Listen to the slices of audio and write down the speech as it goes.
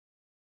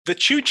The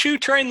choo-choo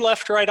train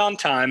left right on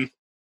time.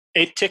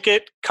 A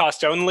ticket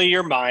cost only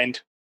your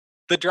mind.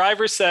 The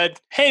driver said,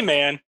 "Hey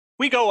man,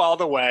 we go all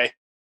the way."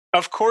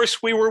 Of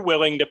course we were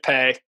willing to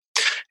pay.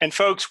 And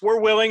folks, we're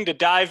willing to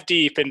dive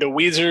deep into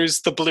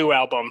Weezer's The Blue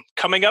Album,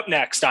 coming up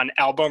next on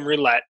Album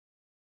Roulette.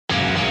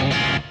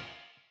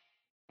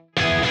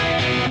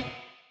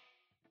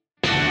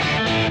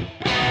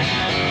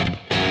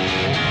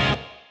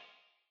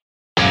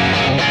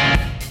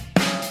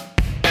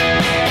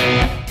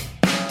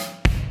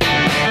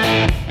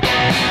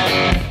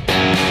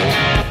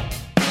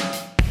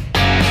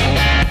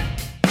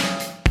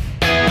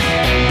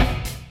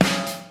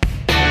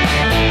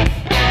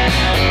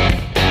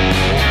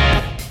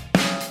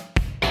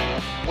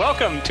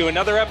 Welcome to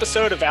another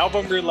episode of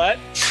Album Roulette,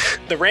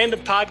 the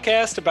random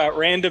podcast about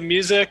random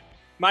music.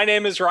 My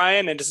name is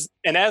Ryan,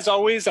 and as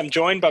always, I'm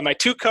joined by my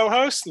two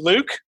co-hosts,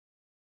 Luke.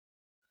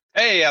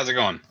 Hey, how's it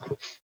going?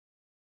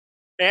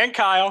 And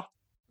Kyle.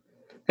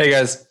 Hey,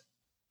 guys.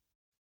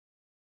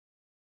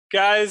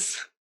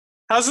 Guys,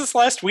 how's this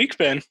last week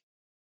been?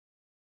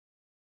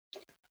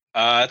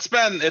 It's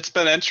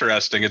been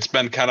interesting. It's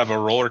been kind of a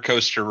roller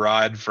coaster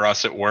ride for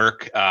us at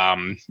work.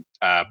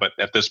 But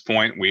at this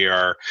point, we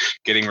are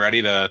getting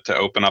ready to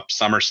open up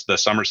the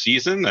summer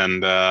season,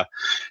 and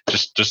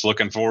just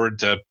looking forward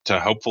to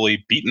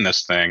hopefully beating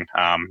this thing.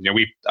 I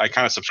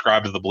kind of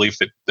subscribe to the belief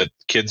that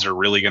kids are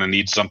really going to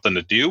need something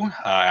to do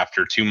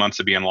after 2 months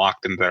of being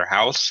locked into their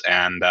house,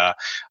 and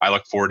I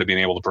look forward to being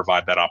able to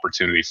provide that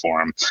opportunity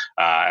for them.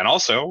 And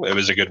also, it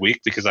was a good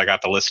week because I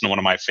got to listen to one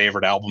of my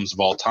favorite albums of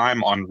all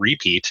time on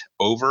repeat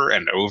over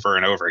and over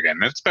and over again.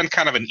 It's been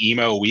kind of an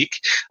emo week,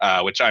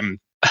 which I'm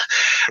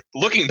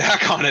looking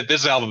back on it.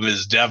 This album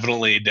is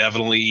definitely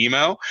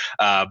emo,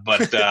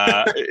 but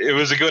it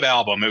was a good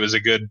album. It was a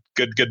good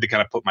to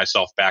kind of put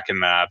myself back in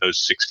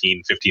those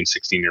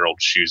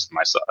 16-year-old shoes of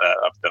myself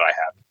that I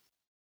had.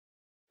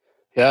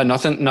 Yeah,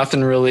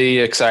 nothing really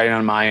exciting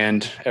on my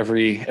end.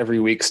 Every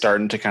week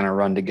starting to kind of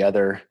run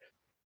together.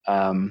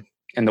 And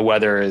the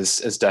weather is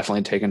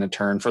definitely taking a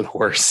turn for the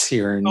worse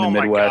here in the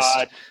Midwest.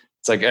 My God.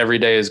 It's like every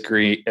day is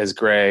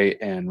gray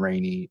and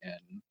rainy,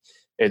 and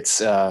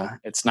it's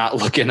not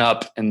looking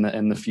up in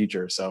the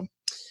future. So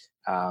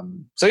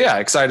yeah,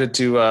 excited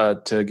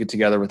to get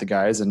together with the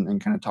guys and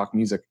kind of talk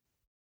music.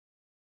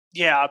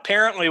 Yeah,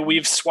 apparently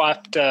we've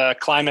swapped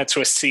climates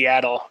with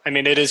Seattle. I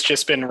mean, it has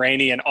just been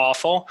rainy and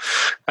awful.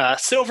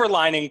 Silver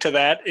lining to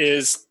that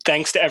is,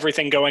 thanks to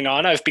everything going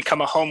on, I've become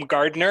a home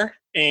gardener,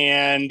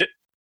 and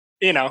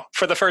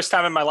for the first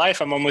time in my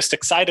life, I'm almost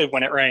excited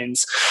when it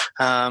rains,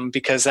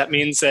 because that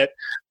means that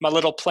my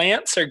little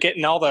plants are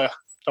getting all the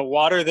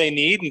water they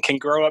need and can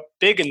grow up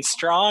big and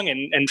strong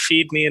and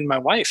feed me and my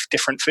wife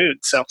different food.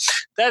 So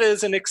that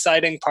is an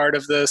exciting part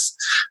of this.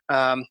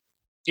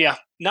 Yeah,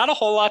 not a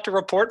whole lot to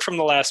report from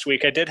the last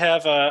week. I did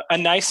have a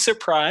nice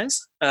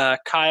surprise.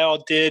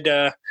 Kyle did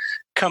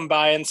come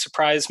by and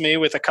surprise me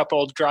with a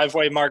couple of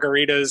driveway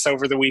margaritas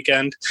over the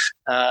weekend.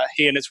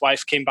 He and his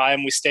wife came by,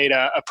 and we stayed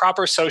a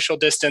proper social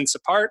distance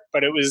apart,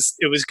 but it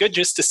was good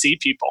just to see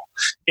people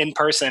in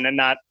person and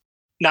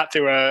not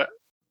through a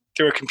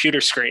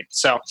computer screen.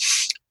 So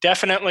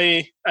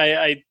definitely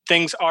I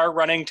things are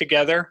running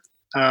together.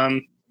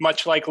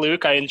 Much like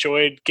Luke, I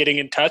enjoyed getting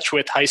in touch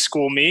with high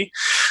school me,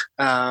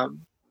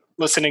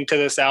 listening to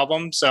this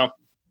album. So,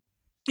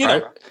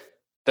 Right.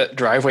 That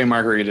driveway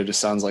margarita just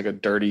sounds like a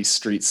dirty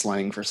street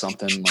slang for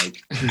something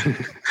like.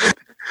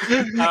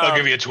 I'll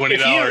give you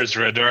 $20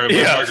 for a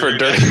driveway margarita. For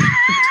dirty.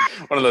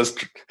 One of those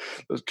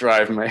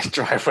driveway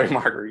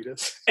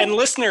margaritas. And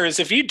listeners,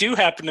 if you do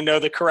happen to know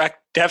the correct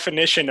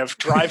definition of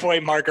driveway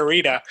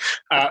margarita,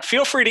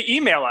 feel free to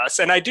email us.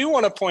 And I do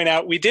want to point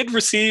out, we did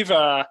receive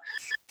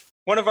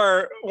one of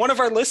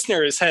our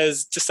listeners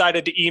has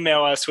decided to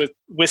email us with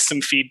some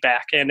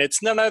feedback, and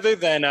it's none other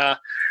than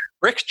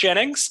Rick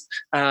Jennings.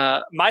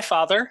 My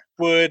father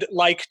would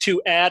like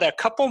to add a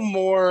couple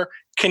more.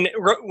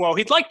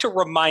 He'd like to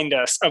remind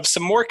us of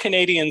some more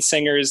Canadian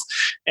singers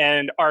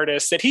and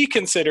artists that he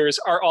considers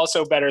are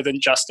also better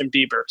than Justin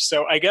Bieber.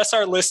 So I guess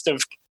our list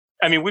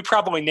we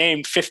probably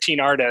named 15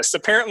 artists.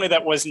 Apparently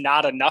that was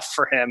not enough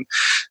for him.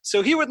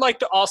 So he would like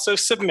to also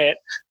submit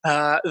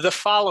the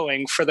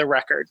following for the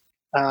record.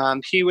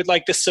 He would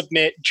like to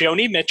submit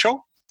Joni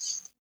Mitchell,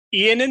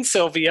 Ian and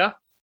Sylvia,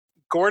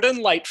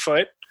 Gordon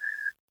Lightfoot,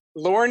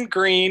 Lorne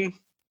Green,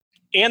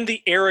 and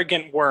the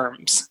Arrogant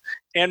Worms.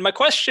 And my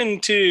question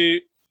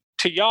to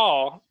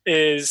y'all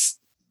is,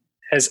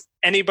 has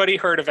anybody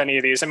heard of any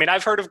of these? I mean,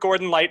 I've heard of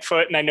Gordon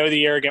Lightfoot and I know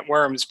the Arrogant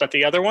Worms, but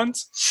the other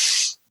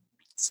ones?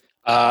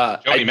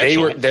 Joni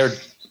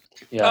Mitchell.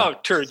 Oh,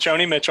 true.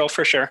 Joni Mitchell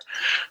for sure.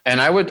 And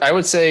I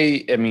would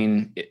say, I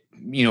mean,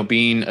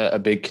 being a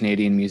big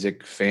Canadian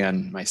music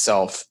fan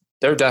myself,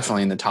 they're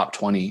definitely in the top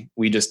 20.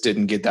 We just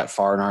didn't get that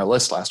far in our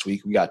list last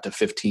week. We got to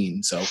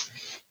 15. So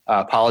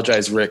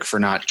apologize, Rick, for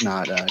not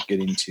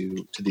getting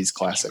to these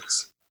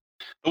classics.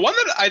 The one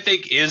that I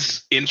think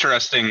is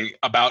interesting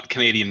about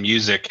Canadian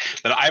music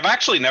that I've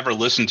actually never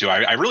listened to,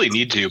 I really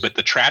need to, but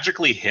the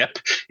Tragically Hip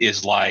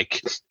is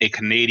like a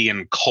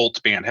Canadian cult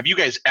band. Have you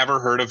guys ever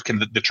heard of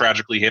the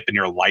Tragically Hip in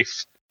your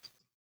life?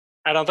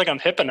 I don't think I'm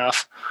hip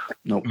enough.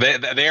 Nope.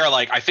 They are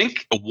like, I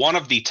think, one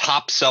of the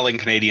top selling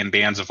Canadian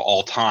bands of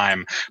all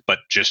time, but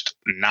just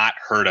not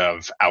heard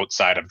of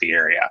outside of the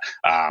area.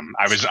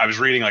 I was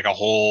reading like a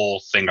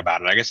whole thing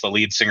about it. I guess the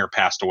lead singer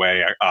passed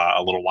away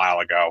a little while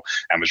ago,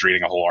 and was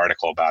reading a whole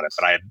article about it.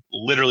 But I had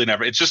literally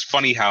never. It's just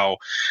funny how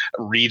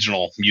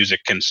regional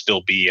music can still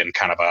be in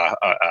kind of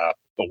a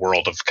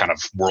world of kind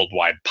of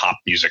worldwide pop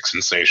music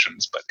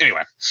sensations. But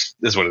anyway, this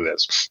is what it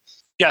is.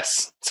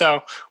 Yes.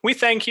 So we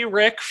thank you,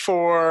 Rick,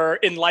 for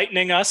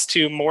enlightening us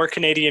to more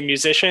Canadian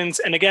musicians.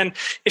 And again,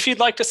 if you'd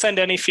like to send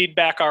any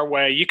feedback our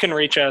way, you can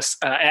reach us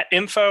at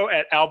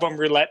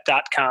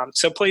info@albumroulette.com.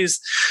 So please,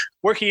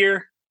 we're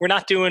here. We're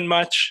not doing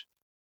much.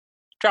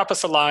 Drop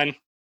us a line.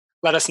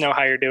 Let us know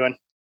how you're doing.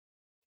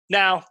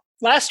 Now,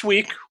 last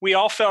week, we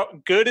all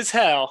felt good as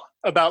hell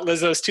about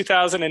Lizzo's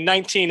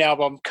 2019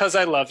 album, 'Cause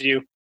I Love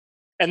You.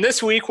 And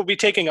this week, we'll be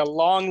taking a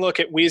long look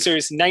at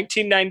Weezer's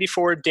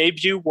 1994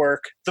 debut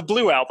work, The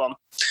Blue Album.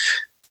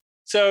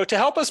 So to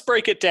help us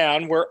break it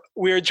down,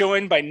 we are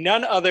joined by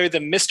none other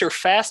than Mr.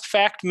 Fast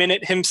Fact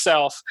Minute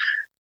himself,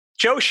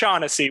 Joe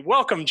Shaughnessy.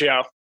 Welcome,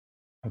 Joe.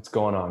 What's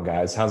going on,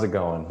 guys? How's it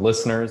going?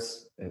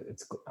 Listeners,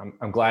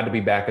 I'm glad to be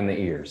back in the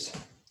ears.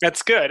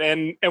 That's good.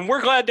 And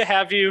we're glad to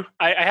have you.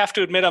 I have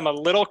to admit, I'm a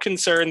little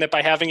concerned that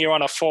by having you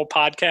on a full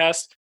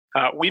podcast,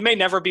 we may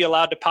never be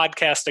allowed to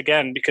podcast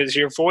again because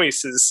your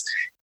voice is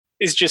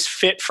just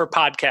fit for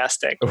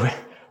podcasting.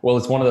 Well,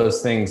 it's one of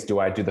those things. Do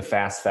I do the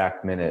Fast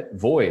Fact Minute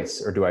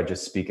voice or do I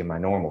just speak in my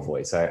normal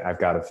voice? I've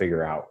got to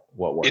figure out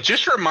what works. It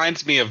just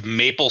reminds me of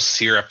maple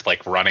syrup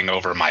like running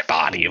over my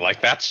body. Like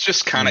that's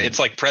just kind of, it's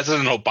like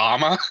President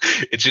Obama.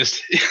 It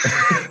just,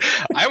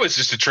 I was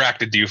just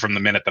attracted to you from the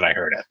minute that I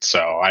heard it.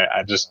 So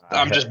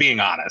I'm just being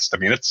honest. I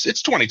mean, it's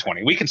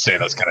 2020. We can say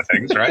those kind of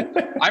things, right?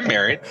 I'm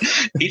married.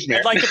 He's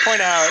married. I'd like to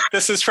point out,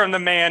 this is from the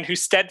man who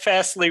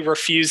steadfastly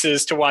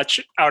refuses to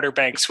watch Outer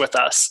Banks with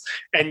us.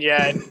 And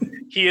yet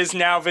he is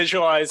now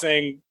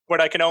visualizing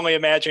what I can only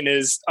imagine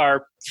is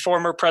our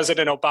former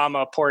President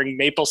Obama pouring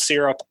maple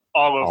syrup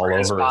all over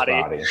his body.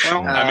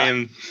 Well, I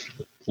mean,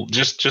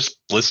 just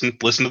listen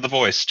to the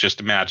voice. Just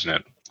imagine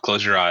it.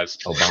 Close your eyes.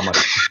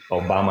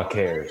 Obama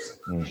cares.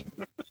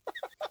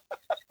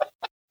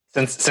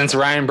 Since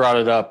Ryan brought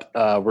it up,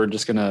 we're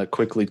just gonna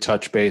quickly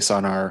touch base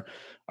on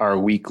our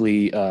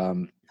weekly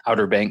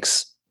Outer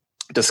Banks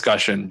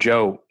discussion.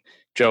 Joe,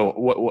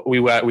 what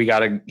we got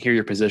to hear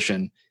your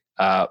position.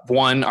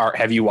 One,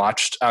 have you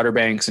watched Outer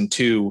Banks? And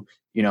two,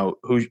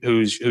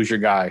 who's your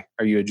guy?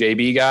 Are you a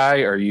JB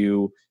guy? Are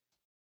you?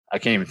 I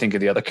can't even think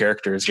of the other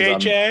characters.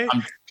 JJ.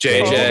 I'm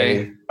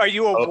JJ. Are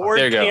you a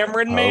Ward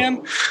Cameron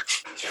man?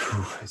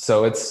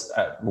 So it's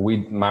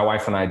my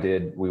wife and I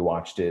we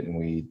watched it,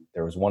 and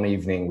there was one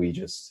evening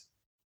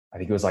I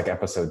think it was like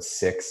episode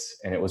 6,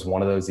 and it was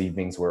one of those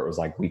evenings where it was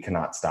like we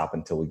cannot stop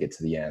until we get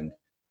to the end.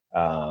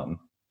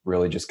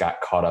 Really just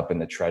got caught up in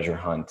the treasure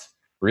hunt.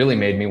 Really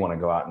made me want to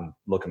go out and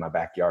look in my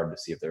backyard to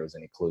see if there was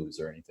any clues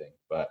or anything.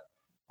 But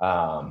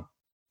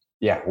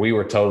yeah, we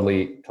were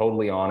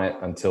totally on it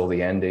until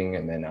the ending,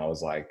 and then I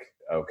was like,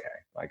 okay,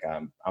 like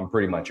I'm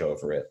pretty much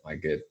over it.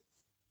 Like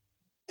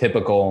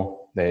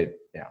typical.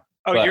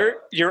 Oh, but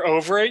you're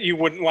over it? You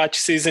wouldn't watch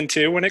season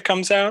 2 when it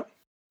comes out?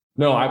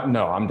 No,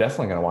 I'm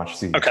definitely gonna watch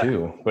season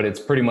 2. But it's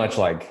pretty much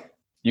like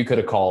you could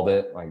have called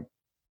it. Like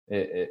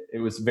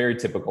it was very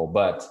typical.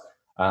 But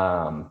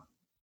man,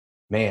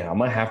 I'm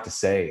gonna have to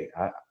say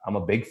I'm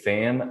a big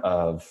fan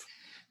of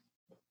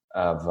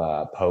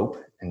Pope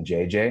and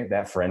JJ.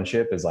 That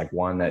friendship is like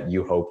one that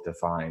you hope to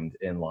find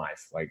in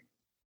life, like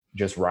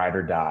just ride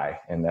or die.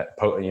 And that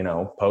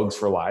Pogues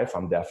for life.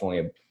 I'm definitely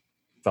a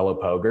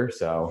fellow Poger,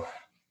 so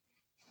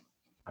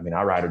I mean,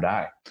 I ride or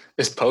die.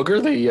 Is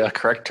Poger the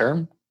correct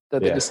term?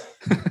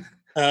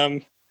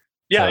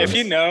 Yeah, if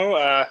you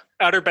know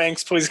Outer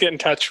Banks, please get in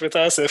touch with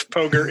us if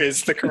Poger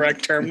is the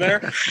correct term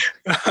there.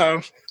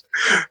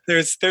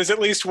 There's at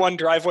least one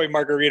driveway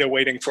margarita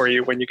waiting for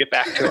you when you get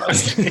back to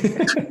us.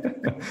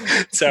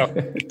 So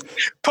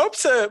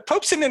Pope's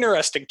an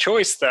interesting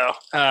choice, though.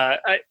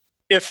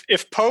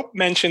 If Pope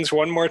mentions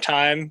one more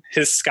time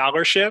his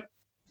scholarship,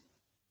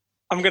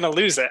 I'm gonna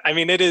lose it. I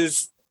mean,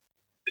 it's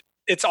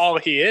all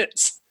he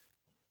is.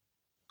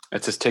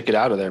 It's his ticket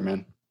out of there,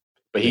 man.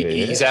 But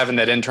he's having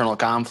that internal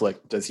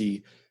conflict. Does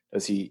he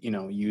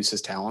use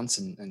his talents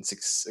and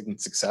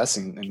success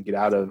and get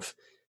out of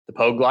the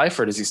Pogue life,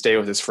 or does he stay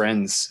with his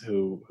friends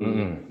who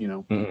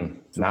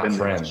not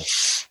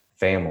friends,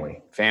 family.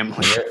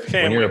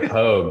 When you're a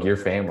Pogue, you're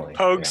family.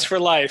 Pogues for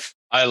life.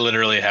 I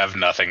literally have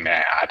nothing to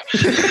add.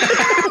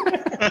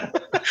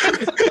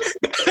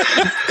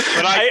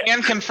 But I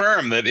can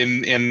confirm that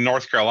in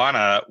North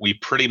Carolina, we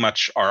pretty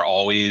much are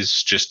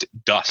always just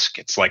dusk.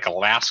 It's like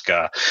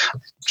Alaska,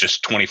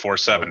 just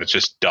 24/7. It's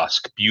just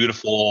dusk.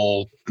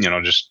 Beautiful,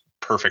 just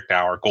perfect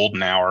hour,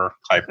 golden hour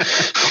type.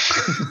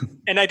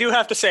 And I do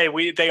have to say,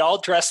 they all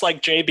dress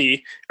like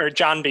JB or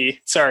John B.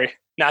 Sorry,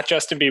 not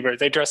Justin Bieber.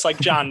 They dress like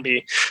John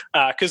B.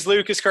 Because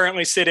Luke is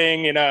currently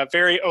sitting in a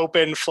very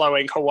open,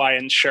 flowing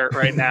Hawaiian shirt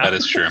right now. That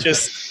is true.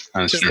 Just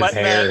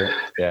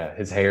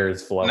his hair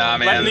is flowing. Nah,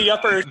 man, letting the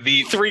upper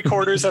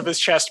 3/4 of his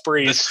chest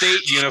breathe. The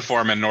state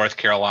uniform in North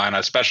Carolina,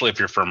 especially if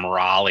you're from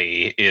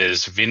Raleigh,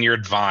 is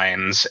vineyard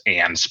vines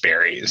and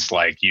Sperry's.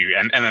 Like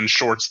and then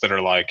shorts that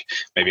are like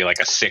maybe like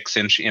a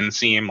 6-inch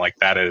inseam. Like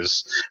that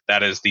is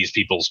these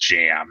people's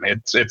jam.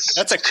 That's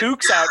a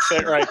Kooks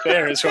outfit right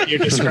there, is what you're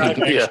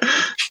describing. Yeah.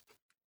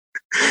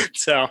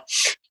 So,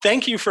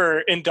 thank you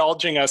for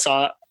indulging us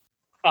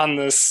on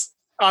this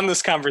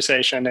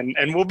conversation,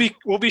 and we'll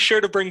be sure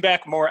to bring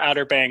back more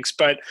Outer Banks.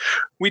 But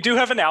we do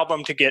have an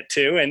album to get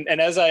to, and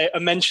as I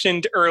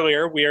mentioned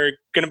earlier, we are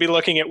going to be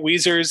looking at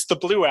Weezer's The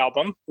Blue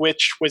Album,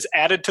 which was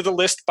added to the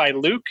list by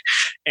Luke.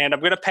 And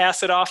I'm going to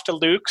pass it off to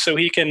Luke so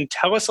he can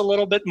tell us a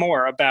little bit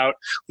more about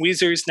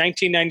Weezer's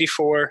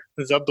 1994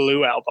 The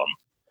Blue Album.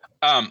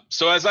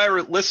 So as I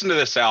listen to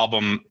this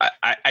album,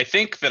 I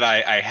think that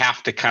I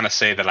have to kind of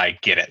say that I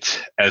get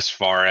it as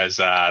far as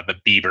the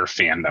Bieber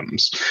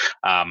fandoms.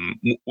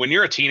 When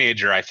you're a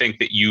teenager, I think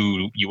that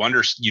you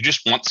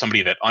just want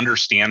somebody that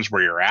understands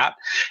where you're at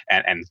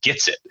and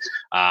gets it.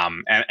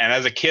 And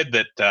as a kid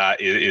that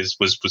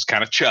was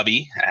kind of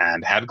chubby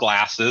and had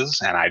glasses,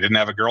 and I didn't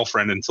have a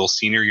girlfriend until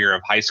senior year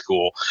of high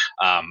school,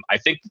 I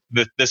think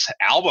that this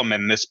album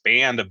and this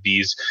band of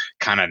these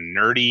kind of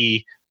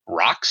nerdy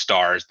rock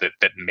stars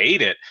that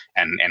made it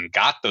and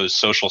got those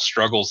social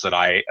struggles that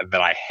I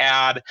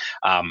had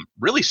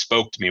really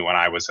spoke to me when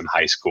I was in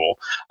high school,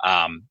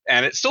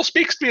 and it still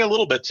speaks to me a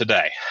little bit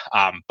today.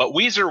 But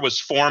Weezer was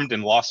formed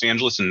in Los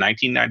Angeles in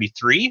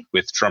 1993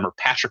 with drummer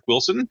Patrick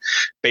Wilson,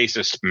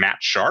 bassist Matt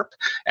Sharp,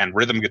 and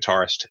rhythm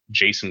guitarist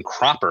Jason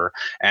Cropper,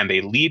 and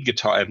a lead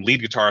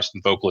guitarist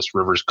and vocalist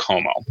Rivers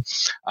Como.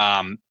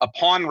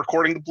 Upon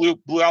recording the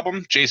Blue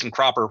Album, Jason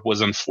Cropper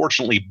was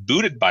unfortunately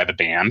booted by the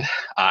band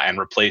and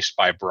replaced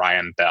by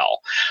Brian Bell.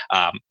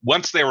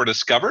 Once they were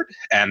discovered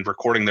and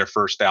recording their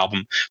first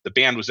album, the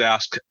band was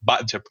asked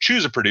to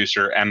choose a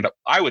producer, and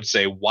I would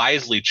say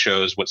wisely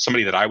chose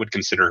somebody that I would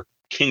consider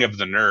king of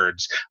the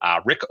nerds,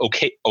 Rick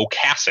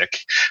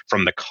Ocasek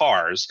from the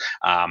Cars,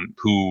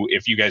 who,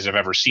 if you guys have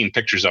ever seen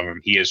pictures of him,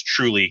 he is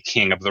truly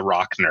king of the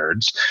rock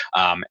nerds,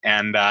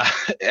 and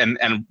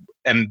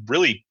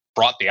really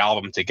brought the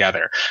album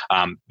together.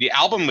 The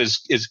album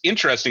is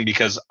interesting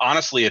because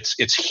honestly,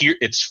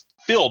 it's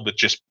filled with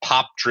just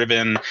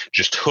pop-driven,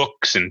 just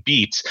hooks and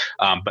beats.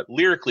 But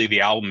lyrically, the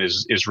album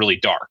is really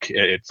dark.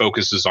 It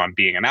focuses on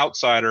being an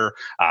outsider,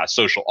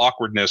 social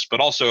awkwardness,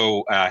 but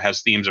also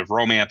has themes of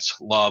romance,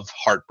 love,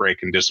 heartbreak,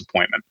 and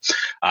disappointment.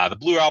 The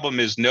Blue Album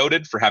is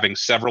noted for having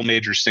several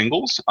major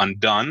singles: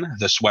 Undone,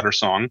 the Sweater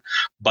Song,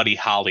 Buddy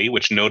Holly,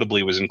 which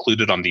notably was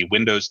included on the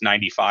Windows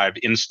 95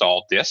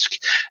 install disc,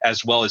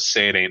 as well as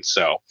Say It Ain't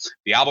So.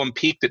 The album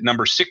peaked at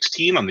number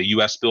 16 on the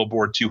US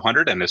Billboard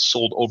 200 and has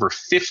sold over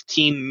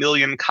 15 million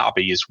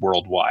copies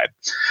worldwide.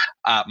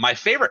 My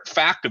favorite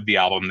fact of the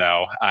album,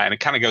 though, and it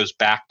kind of goes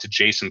back to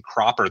Jason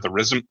Cropper, the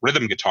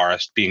rhythm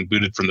guitarist, being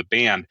booted from the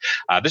band.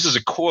 This is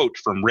a quote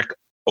from Rick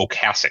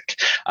Ocasek,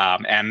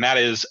 and that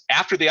is,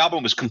 after the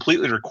album was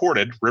completely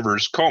recorded,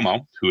 Rivers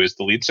Como, who is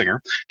the lead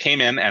singer,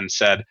 came in and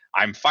said,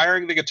 "I'm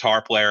firing the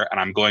guitar player and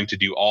I'm going to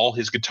do all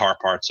his guitar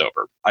parts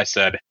over." I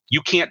said,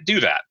 "You can't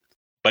do that."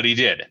 But he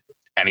did,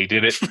 and he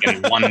did it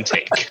in one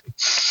take.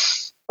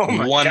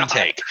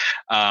 Take.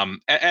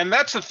 And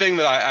that's the thing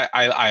that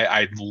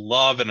I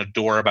love and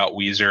adore about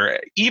Weezer,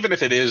 even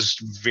if it is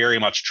very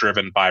much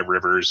driven by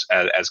Rivers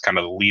as kind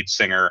of the lead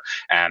singer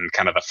and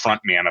kind of the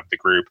front man of the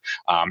group.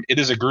 It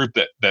is a group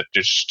that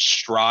just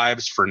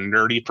strives for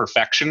nerdy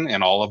perfection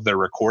in all of their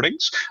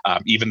recordings,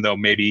 even though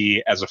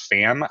maybe as a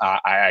fan,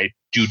 I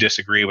do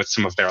disagree with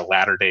some of their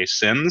latter-day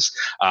sins.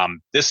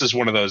 This is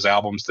one of those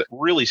albums that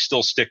really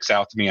still sticks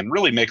out to me and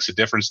really makes a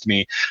difference to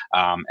me,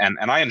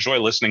 and I enjoy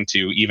listening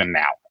to even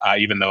now,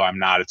 even though I'm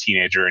not a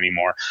teenager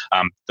anymore.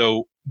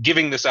 Though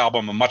giving this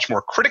album a much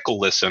more critical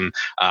listen,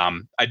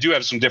 I do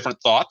have some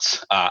different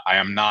thoughts. I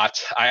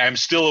am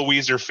still a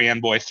Weezer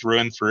fanboy through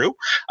and through,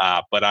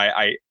 but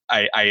I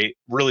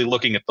really,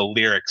 looking at the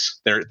lyrics,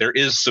 there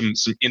is some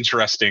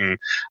interesting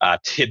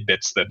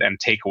tidbits and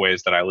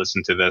takeaways that I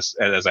listened to this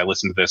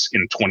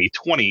in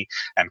 2020,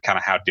 and kind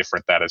of how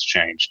different that has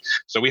changed.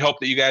 So we hope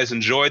that you guys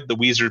enjoyed the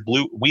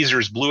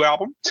Weezer's Blue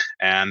Album,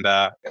 and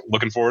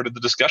looking forward to the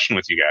discussion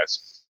with you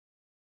guys.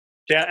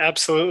 Yeah,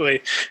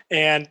 absolutely.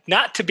 And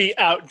not to be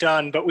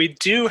outdone, but we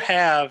do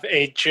have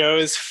a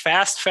Joe's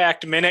Fast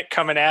Fact Minute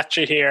coming at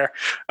you here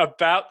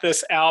about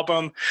this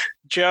album.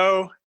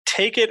 Joe,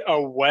 take it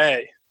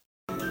away.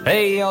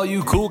 Hey, all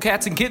you cool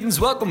cats and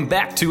kittens, welcome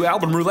back to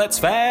Album Roulette's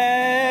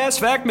Fast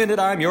Fact Minute.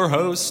 I'm your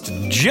host,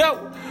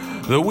 Joe.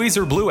 The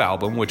Weezer Blue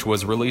Album, which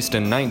was released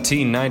in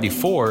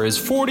 1994, is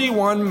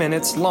 41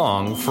 minutes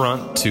long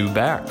front to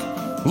back.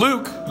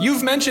 Luke,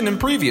 you've mentioned in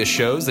previous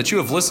shows that you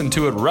have listened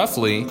to it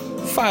roughly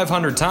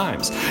 500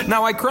 times.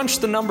 Now, I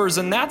crunched the numbers,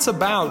 and that's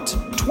about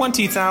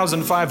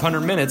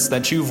 20,500 minutes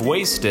that you've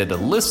wasted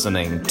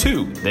listening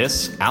to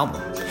this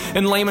album.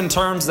 In layman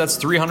terms, that's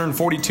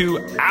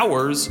 342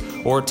 hours,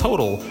 or a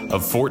total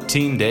of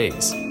 14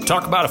 days.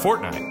 Talk about a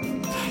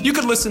fortnight. You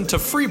could listen to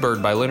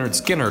Freebird by Lynyrd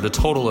Skynyrd a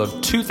total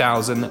of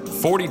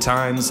 2,040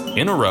 times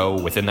in a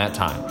row within that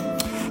time.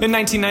 In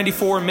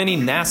 1994, many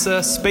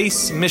NASA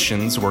space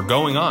missions were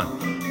going on.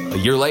 A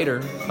year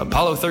later,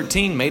 Apollo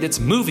 13 made its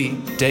movie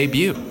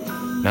debut.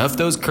 Now, if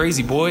those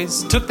crazy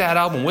boys took that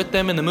album with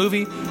them in the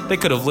movie, they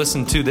could have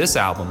listened to this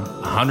album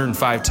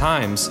 105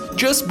 times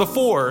just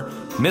before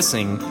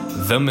missing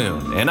the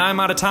moon. And I'm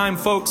out of time,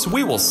 folks.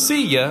 We will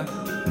see you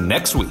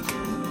next week.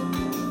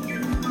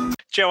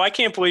 Joe, I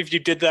can't believe you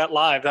did that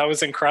live. That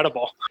was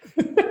incredible.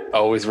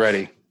 Always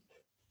ready.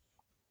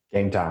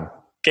 Game time.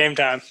 Game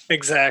time.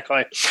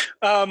 Exactly.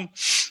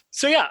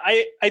 So yeah,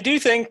 I do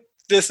think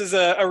this is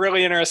a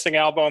really interesting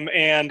album,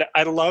 and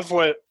I love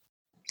what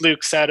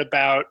Luke said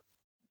about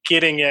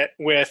getting it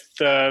with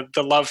the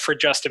love for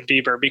Justin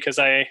Bieber, because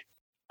I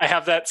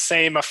have that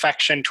same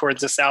affection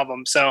towards this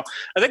album. So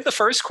I think the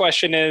first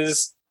question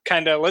is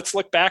kind of, let's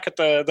look back at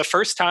the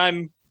first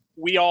time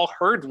we all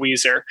heard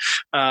Weezer.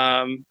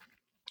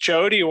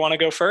 Joe, do you want to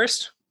go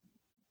first?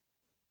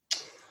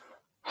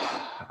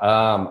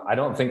 I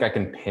don't think I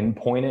can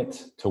pinpoint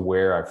it to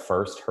where I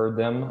first heard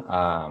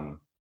them.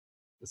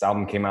 This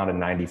album came out in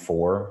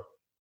 '94.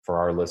 For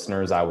our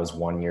listeners, I was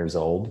 1 year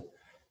old.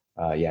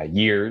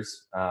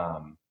 Years.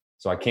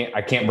 So I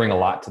can't bring a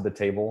lot to the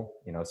table,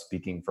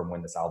 speaking from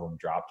when this album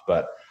dropped,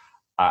 but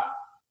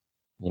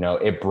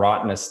it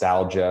brought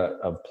nostalgia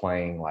of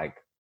playing like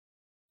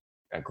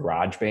a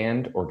Garage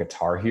Band or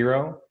Guitar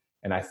Hero.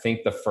 And I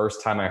think the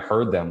first time I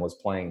heard them was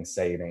playing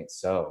Say It Ain't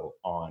So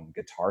on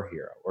Guitar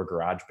Hero or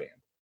Garage Band.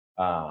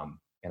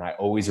 And I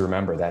always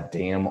remember that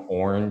damn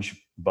orange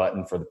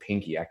button for the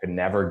pinky. I could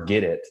never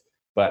get it,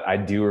 but I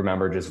do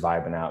remember just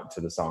vibing out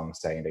to the song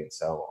Say It Ain't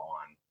So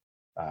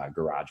on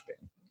Garage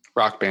Band.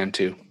 Rock Band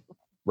too.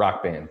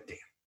 Rock Band.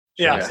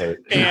 Damn.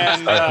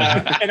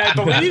 Yeah. And I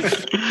believe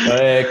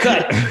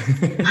cut.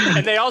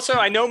 And they also,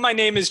 I know My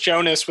Name is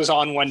Jonas was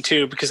on one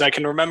too, because I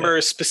can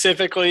remember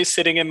specifically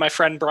sitting in my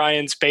friend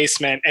Brian's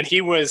basement, and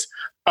he was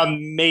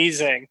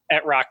amazing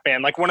at Rock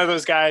Band. Like one of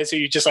those guys who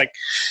you just like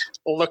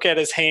look at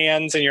his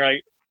hands and you're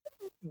like,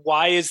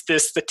 why is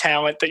this the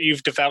talent that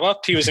you've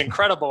developed? He was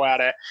incredible at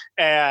it.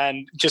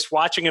 And just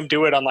watching him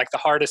do it on like the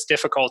hardest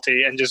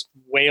difficulty and just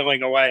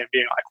wailing away and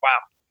being like, wow.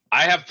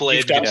 I have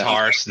played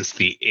guitar since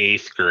the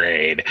 8th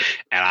grade,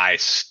 and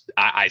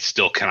I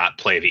still cannot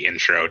play the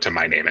intro to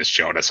My Name is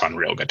Jonas on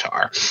real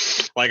guitar.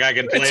 Like I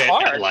can play it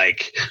at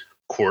like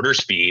quarter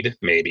speed,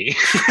 maybe.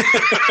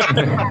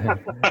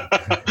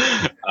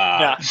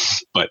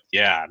 But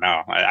yeah,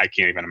 no, I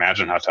can't even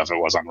imagine how tough it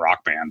was on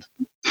Rock Band.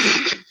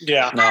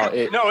 Yeah.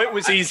 It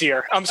was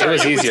easier. I'm sorry. It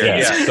was easier.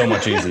 Yeah, so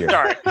much easier.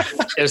 Sorry.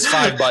 It was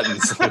 5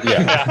 buttons.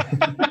 Yeah.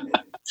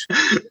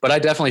 But I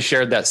definitely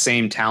shared that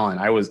same talent.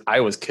 I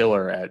was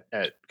killer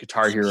at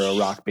Guitar Hero,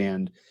 Rock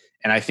Band,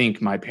 and I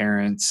think my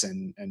parents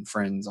and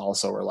friends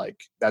also were like,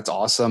 "That's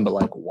awesome," but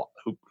like,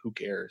 who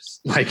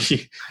cares? Like,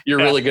 you're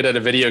really good at a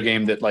video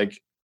game that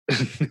like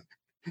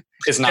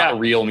is not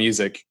real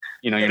music.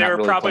 You're they not were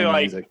really probably playing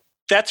like, music.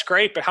 "That's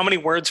great, but how many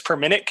words per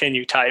minute can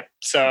you type?"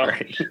 So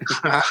Right.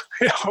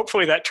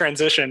 hopefully that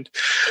transitioned.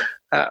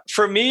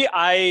 For me,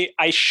 I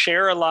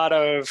share a lot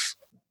of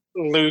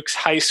Luke's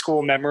high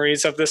school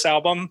memories of this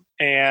album,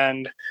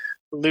 and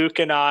Luke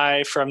and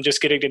I, from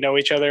just getting to know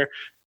each other,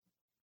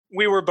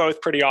 we were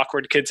both pretty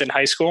awkward kids in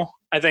high school.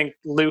 I think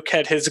Luke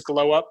had his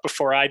glow up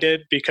before I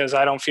did, because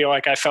I don't feel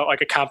like I felt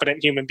like a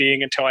competent human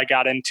being until I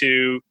got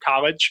into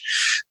college.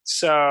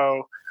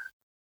 So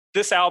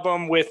this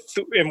album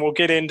and we'll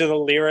get into the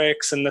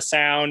lyrics and the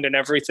sound and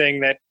everything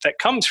that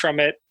comes from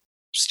it,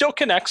 still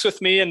connects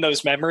with me in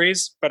those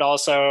memories, but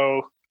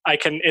also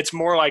it's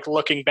more like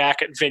looking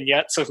back at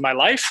vignettes of my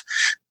life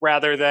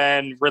rather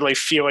than really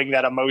feeling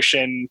that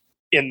emotion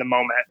in the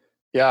moment.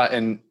 Yeah.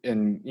 And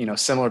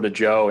similar to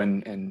Joe,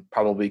 and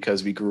probably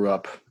because we grew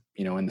up,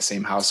 in the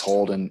same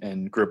household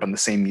and grew up on the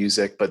same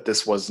music, but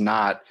this was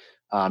not,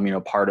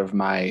 part of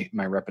my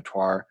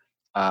repertoire.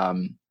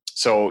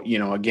 So,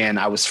 again,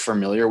 I was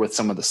familiar with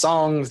some of the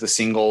songs, the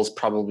singles,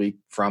 probably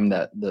from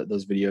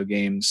those video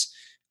games.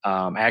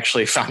 I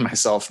actually found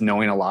myself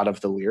knowing a lot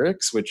of the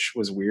lyrics, which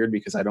was weird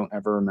because I don't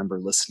ever remember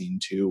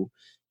listening to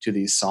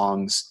these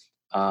songs.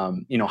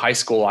 High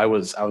school, I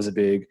was a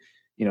big,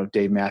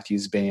 Dave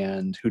Matthews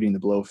Band, Hootie and the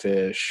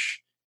Blowfish,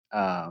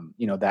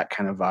 that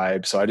kind of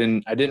vibe. So I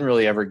didn't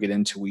really ever get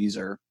into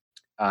Weezer.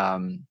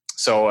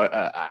 So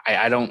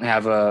I don't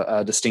have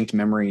a distinct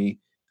memory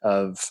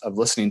of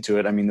listening to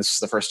it. I mean, this is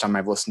the first time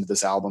I've listened to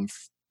this album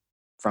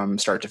from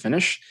start to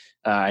finish.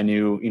 I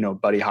knew,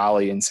 Buddy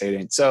Holly and Say It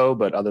Ain't So,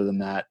 but other than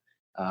that,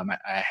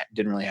 I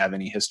didn't really have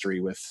any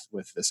history with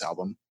this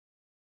album.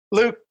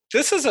 Luke,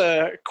 this is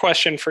a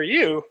question for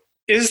you.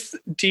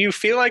 Do you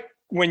feel like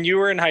when you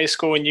were in high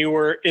school and you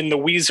were in the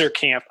Weezer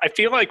camp, I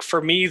feel like for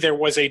me, there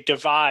was a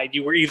divide.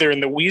 You were either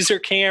in the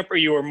Weezer camp or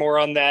you were more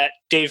on that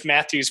Dave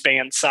Matthews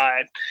Band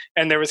side.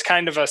 And there was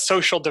kind of a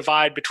social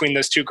divide between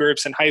those two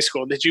groups in high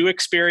school. Did you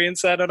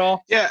experience that at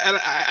all? Yeah,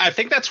 and I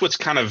think that's what's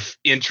kind of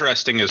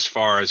interesting as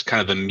far as kind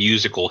of the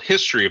musical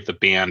history of the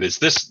band is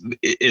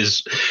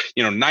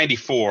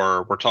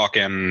 94, we're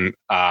talking,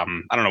 I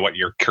don't know what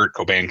year Kurt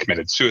Cobain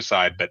committed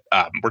suicide, but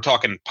we're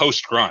talking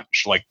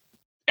post-grunge, like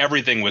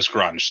everything was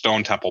grunge,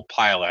 Stone Temple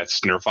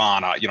Pilots,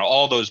 Nirvana,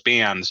 all those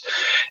bands.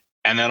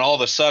 And then all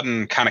of a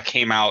sudden kind of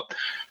came out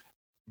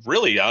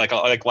really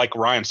like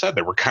Ryan said,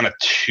 there were kind of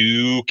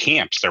two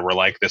camps. There were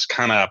like this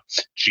kind of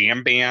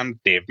jam band,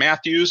 Dave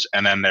Matthews,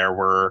 and then there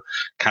were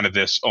kind of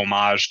this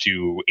homage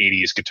to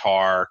 80s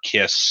guitar,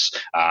 Kiss,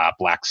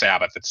 Black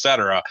Sabbath,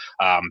 etc.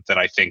 That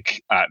I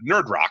think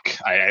nerd rock,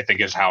 I think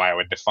is how I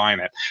would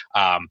define it.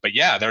 But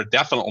yeah, there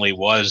definitely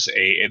was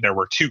there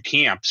were two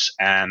camps,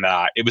 and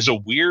it was a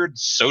weird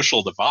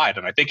social divide,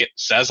 and I think it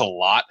says a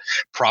lot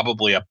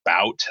probably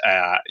about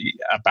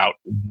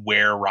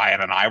where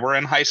Ryan and I were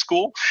in high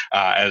school.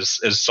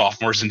 As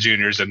sophomores and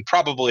juniors, and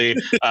probably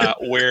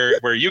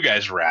where you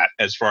guys were at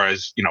as far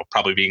as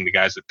probably being the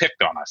guys that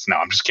picked on us. No,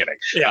 I'm just kidding.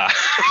 Yeah.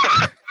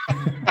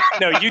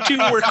 No, you two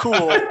were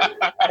cool,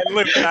 and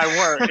Luke and I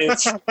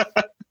weren't.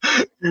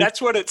 That's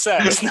what it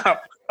says. No,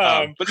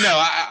 but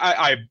no,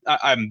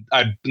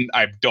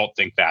 I don't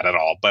think that at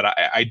all. But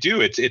I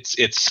do.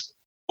 It's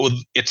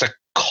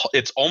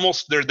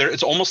almost there.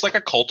 It's almost like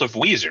a cult of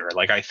Weezer.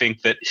 Like I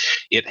think that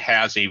it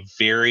has a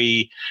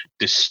very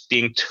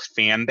distinct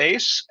fan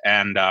base,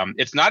 and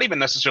it's not even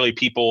necessarily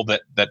people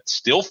that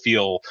still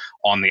feel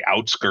on the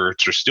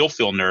outskirts or still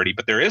feel nerdy,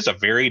 but there is a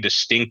very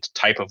distinct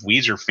type of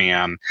Weezer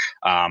fan,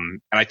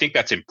 and I think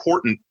that's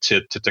important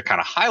to kind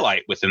of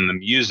highlight within the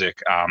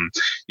music.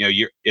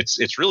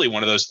 It's really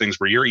one of those things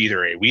where you're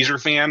either a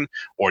Weezer fan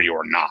or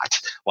you're not.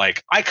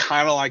 Like I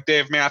kind of like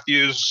Dave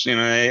Matthews.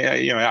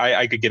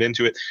 I could get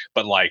into it,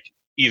 but like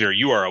either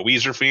you are a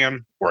Weezer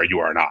fan or you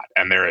are not,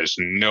 and there is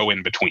no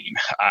in between.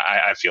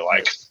 I feel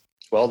like.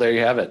 Well, there you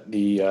have it.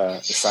 The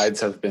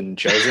sides have been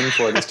chosen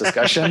for this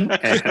discussion,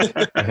 and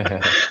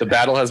the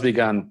battle has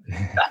begun.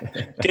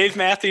 Dave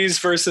Matthews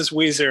versus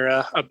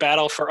Weezer, a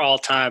battle for all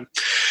time.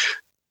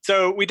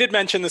 So we did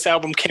mention this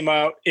album came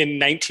out in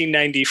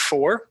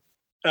 1994.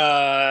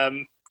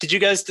 Did you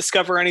guys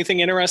discover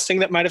anything interesting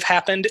that might have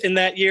happened in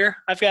that year?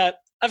 I've got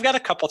a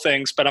couple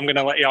things, but I'm going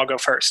to let y'all go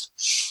first.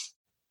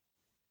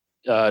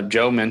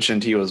 Joe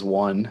mentioned he was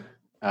 1.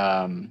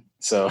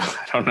 So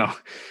I don't know.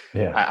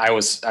 Yeah, I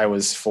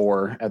was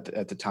 4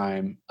 at the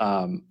time.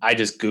 I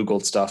just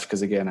Googled stuff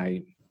because again,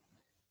 I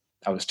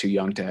was too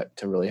young to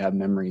really have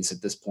memories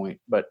at this point.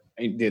 But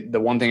the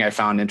one thing I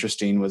found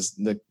interesting was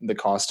the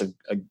cost of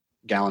a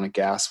gallon of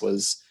gas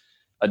was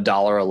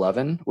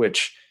 $1.11,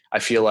 which I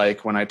feel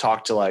like when I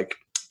talk to like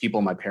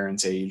people my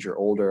parents' age or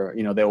older,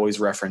 they always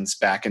reference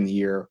back in the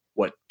year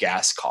what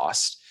gas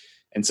cost.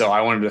 And so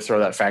I wanted to throw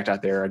that fact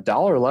out there.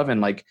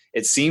 $1.11, like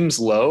it seems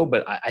low,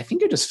 but I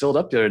think it just filled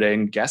up the other day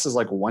and gas is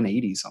like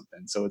 $1.80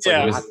 something. So it's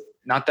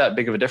not that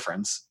big of a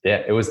difference.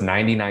 Yeah, it was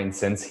 99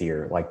 cents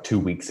here like 2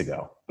 weeks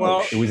ago.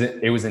 Well,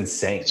 it was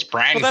insane.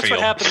 Well, that's what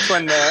happens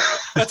when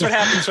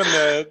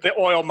the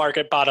oil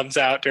market bottoms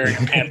out during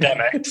a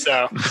pandemic.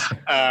 So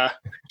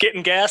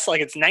getting gas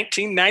like it's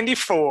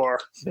 1994.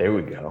 There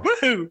we go.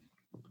 Woohoo!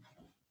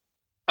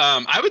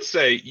 I would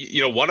say,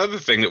 one other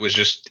thing that was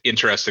just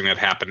interesting that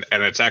happened,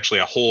 and it's actually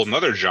a whole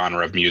another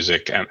genre of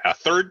music, and a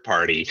third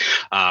party,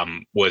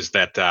 was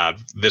that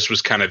this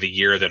was kind of the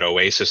year that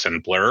Oasis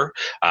and Blur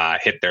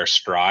hit their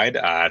stride.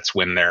 It's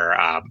when their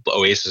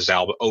Oasis's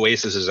album,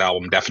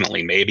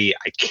 Definitely Maybe.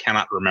 I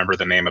cannot remember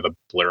the name of the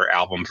Blur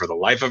album for the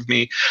life of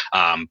me,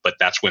 but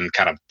that's when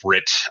kind of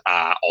British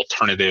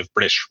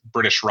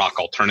rock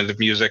alternative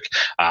music,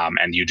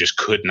 and you just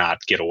could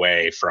not get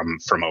away from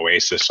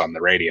Oasis on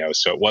the radio.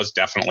 So it was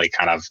definitely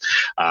kind of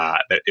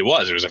it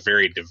was a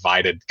very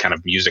divided kind of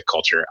music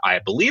culture. I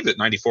believe that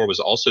 94 was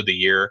also the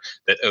year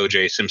that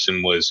O.J.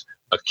 Simpson was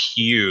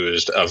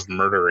accused of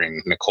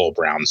murdering Nicole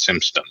Brown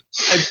Simpson.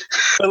 I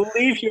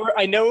believe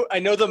I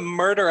know the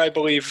murder, I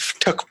believe,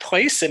 took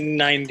place in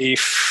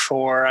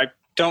 94.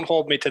 Don't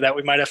hold me to that.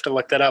 We might have to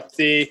look that up.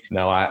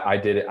 No, I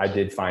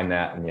did find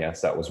that, and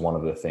yes, that was one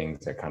of the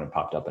things that kind of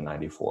popped up in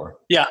 94.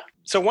 Yeah.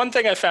 So one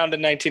thing I found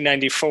in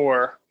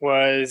 1994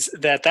 was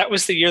that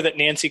was the year that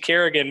Nancy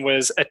Kerrigan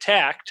was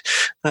attacked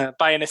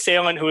by an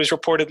assailant who was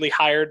reportedly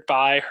hired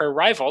by her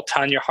rival,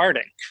 Tonya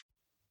Harding.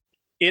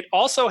 It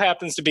also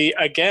happens to be,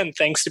 again,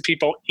 thanks to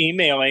people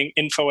emailing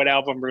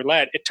info@Album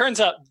Roulette. It turns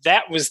out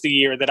that was the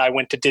year that I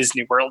went to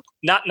Disney World,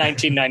 not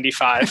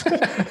 1995.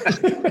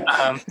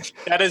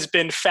 That has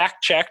been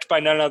fact-checked by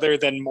none other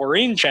than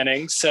Maureen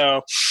Jennings.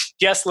 So,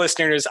 yes,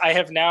 listeners, I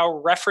have now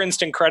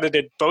referenced and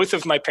credited both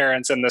of my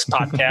parents in this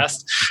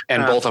podcast.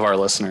 And both of our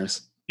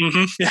listeners.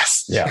 Mm-hmm,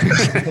 yes. Yeah.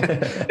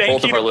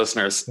 Both of our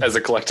listeners as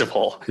a collective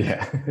whole.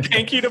 Yeah.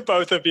 Thank you to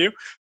both of you.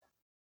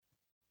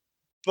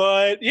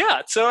 But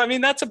yeah, so I mean,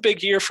 that's a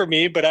big year for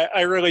me, but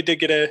I really did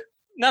get a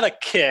not a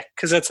kick,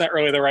 because that's not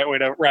really the right way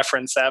to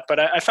reference that, but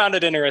I found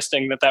it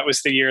interesting that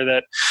was the year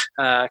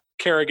that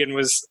Kerrigan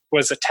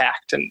was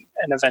attacked, and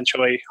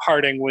eventually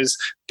Harding was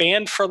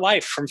banned for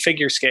life from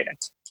figure skating.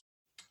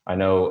 I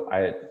know.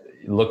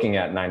 Looking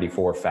at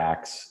 94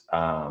 facts.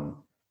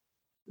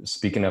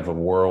 Speaking of a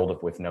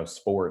world with no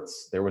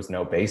sports, there was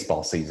no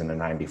baseball season in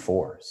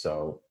 94,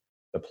 so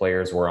the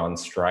players were on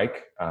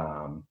strike.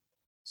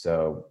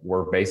 So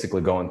we're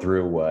basically going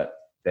through what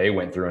they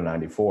went through in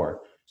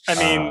 94. I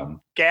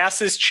mean,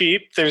 gas is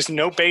cheap. There's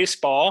no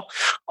baseball.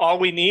 All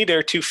we need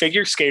are two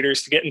figure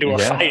skaters to get into a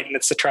fight, and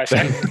it's the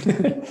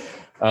trifecta.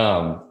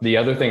 The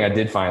other thing I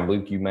did find,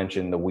 Luke, you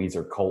mentioned the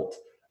Weezer cult.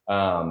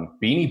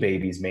 Beanie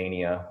Babies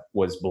mania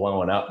was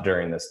blowing up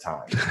during this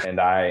time. And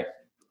I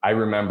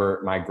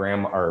remember my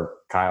grandma, or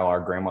Kyle,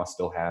 our grandma,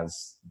 still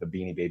has the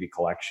Beanie Baby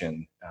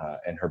collection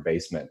in her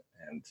basement.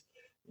 And,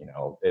 you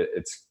know,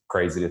 it's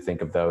crazy to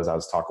think of those. I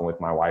was talking with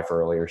my wife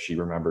earlier. She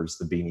remembers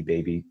the Beanie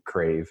Baby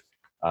crave.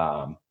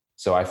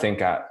 So I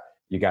think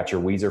you got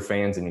your Weezer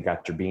fans and you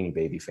got your Beanie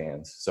Baby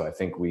fans. So I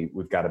think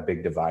we've got a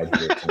big divide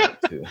here tonight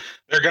too.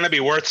 They're going to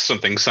be worth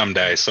something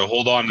someday. So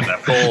hold on to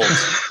that gold.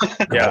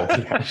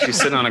 Yeah. She's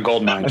sitting on a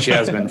gold mine. She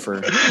has been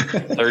for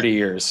 30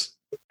 years.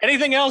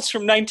 Anything else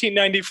from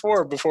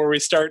 1994 before we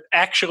start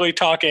actually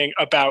talking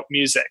about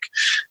music?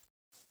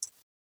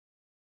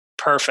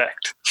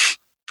 Perfect.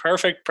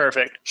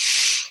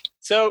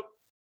 So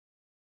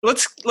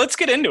let's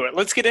get into it.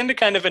 Let's get into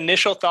kind of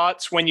initial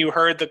thoughts when you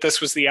heard that this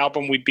was the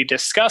album we'd be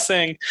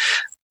discussing,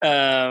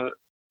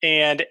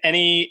 and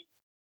any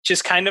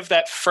just kind of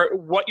that for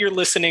what your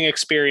listening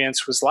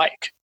experience was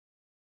like.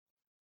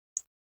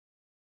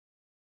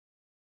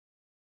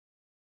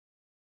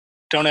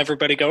 Don't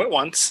everybody go at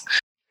once.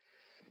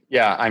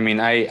 Yeah, I mean,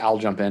 I'll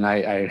jump in.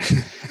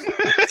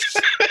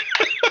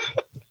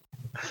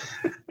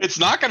 It's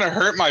not going to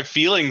hurt my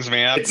feelings,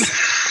 man.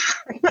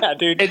 Yeah,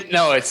 dude.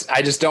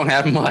 I just don't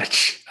have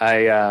much.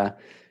 I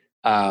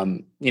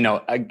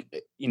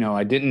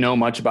didn't know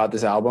much about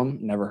this album.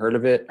 Never heard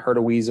of it. Heard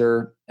of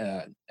Weezer,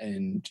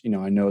 and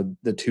I know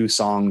the two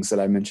songs that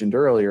I mentioned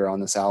earlier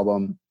on this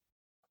album.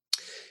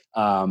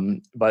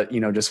 But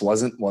just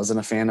wasn't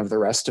a fan of the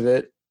rest of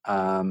it.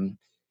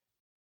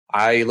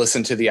 I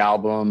listened to the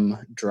album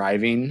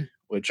driving,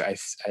 which I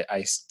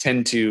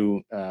tend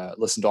to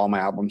listen to all my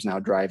albums now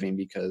driving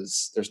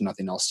because there's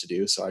nothing else to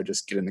do. So I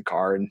just get in the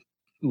car and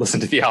listen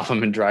to the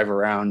album and drive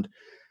around.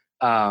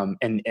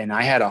 And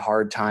I had a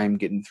hard time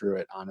getting through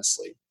it,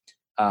 honestly.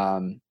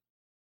 The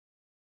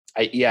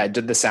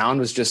sound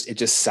was it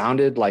just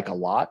sounded like a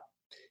lot.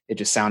 It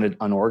just sounded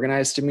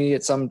unorganized to me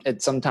at some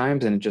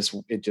times, and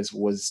it just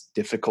was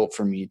difficult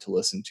for me to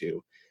listen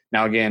to.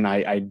 Now, again,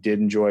 I did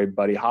enjoy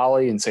Buddy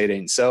Holly and Say It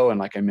Ain't So. And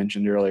like I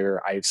mentioned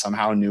earlier, I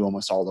somehow knew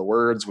almost all the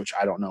words, which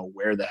I don't know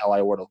where the hell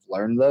I would have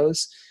learned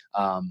those.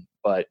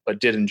 But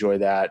did enjoy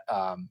that.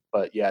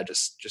 But yeah,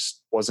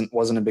 just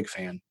wasn't a big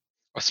fan.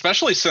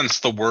 Especially since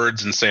the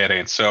words in Say It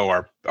Ain't So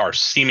are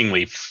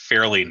seemingly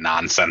fairly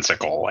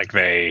nonsensical. Like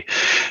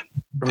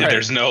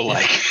there's no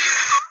like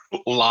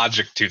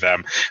logic to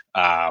them.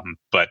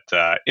 But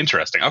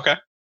interesting. Okay.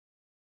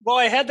 Well,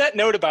 I had that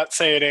note about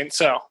Say It Ain't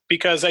So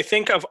because I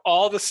think of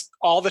all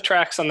the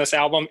tracks on this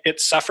album, it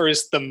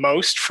suffers the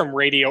most from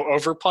radio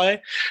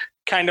overplay,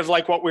 kind of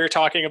like what we were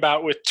talking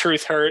about with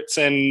Truth Hurts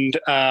and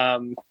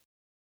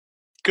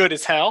Good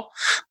as Hell.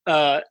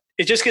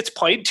 It just gets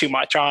played too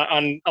much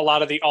on a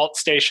lot of the alt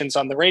stations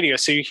on the radio,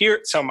 so you hear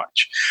it so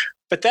much.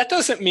 But that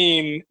doesn't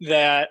mean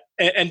that,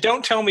 and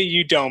don't tell me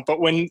you don't, but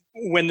when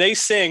they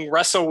sing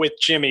Wrestle with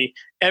Jimmy,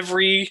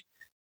 every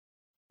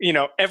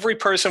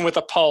person with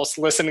a pulse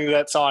listening to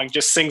that song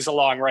just sings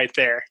along right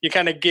there. You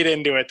kind of get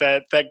into it,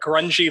 that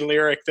grungy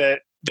lyric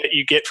that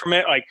you get from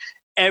it. Like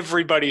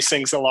everybody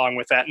sings along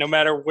with that, no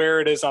matter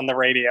where it is on the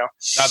radio.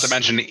 Not to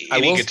mention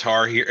any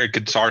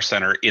guitar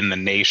center in the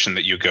nation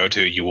that you go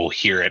to, you will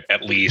hear it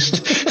at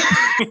least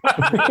 8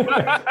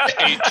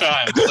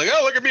 times. Like,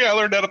 oh, look at me, I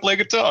learned how to play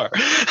guitar.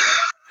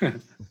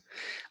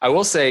 I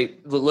will say,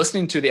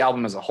 listening to the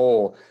album as a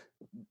whole,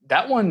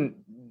 that one,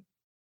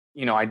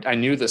 I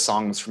knew the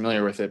song, was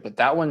familiar with it, but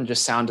that one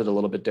just sounded a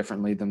little bit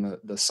differently than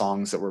the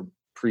songs that were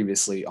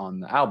previously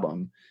on the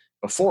album.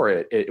 Before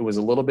it was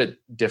a little bit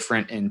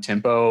different in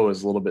tempo. It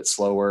was a little bit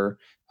slower.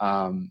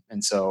 And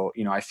so,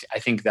 I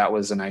think that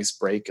was a nice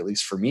break, at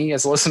least for me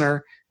as a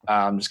listener,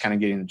 just kind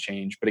of getting the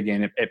change. But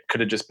again, it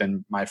could have just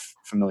been my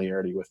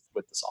familiarity with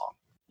the song.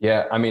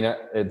 Yeah. I mean,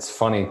 it's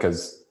funny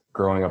because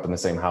growing up in the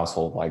same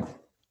household, like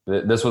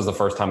this was the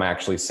first time I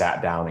actually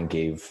sat down and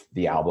gave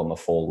the album a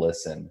full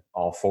listen,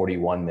 all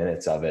 41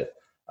 minutes of it,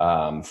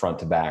 front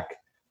to back.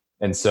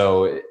 And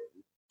so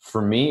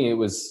for me, it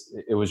was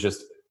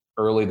just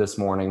early this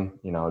morning,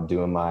 I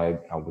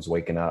was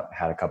waking up,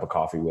 had a cup of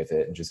coffee with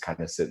it and just kind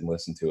of sit and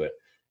listen to it.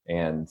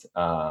 And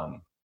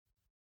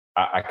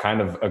I kind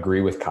of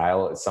agree with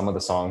Kyle. Some of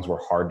the songs were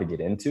hard to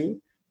get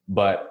into,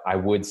 but I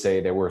would say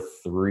there were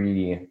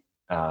three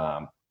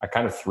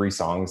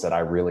songs that I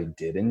really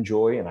did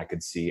enjoy and I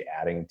could see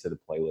adding to the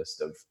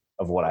playlist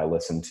of what I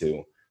listened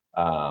to.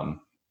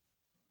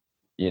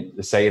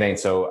 Say It Ain't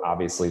So,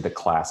 obviously the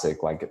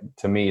classic. Like,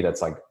 to me,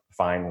 that's like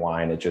fine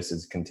wine. It just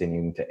is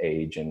continuing to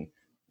age, and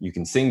you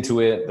can sing to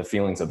it. The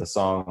feelings of the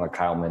song, like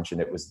Kyle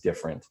mentioned, it was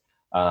different.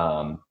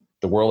 The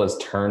World Has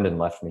Turned and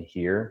Left Me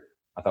Here,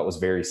 I thought was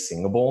very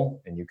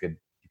singable, and you could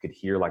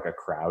hear like a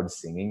crowd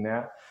singing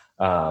that.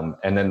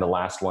 And then the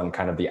last one,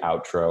 kind of the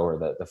outro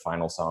or the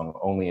final song,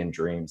 Only in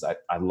Dreams.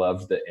 I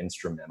loved the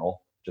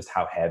instrumental, just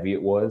how heavy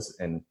it was,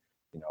 and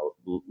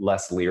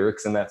less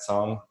lyrics in that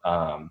song.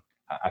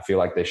 I feel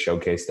like they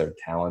showcased their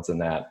talents in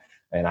that,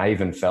 and I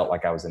even felt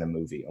like I was in a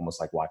movie,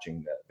 almost like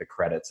watching the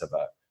credits of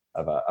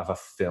a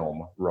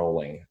film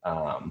rolling.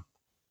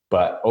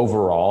 But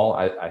overall,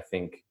 I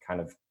think kind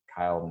of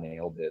Kyle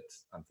nailed it,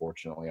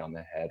 unfortunately, on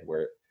the head,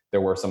 where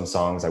there were some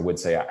songs I would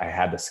say I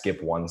had to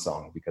skip one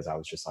song because I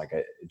was just like,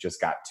 it just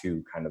got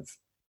too kind of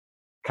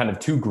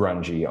too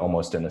grungy,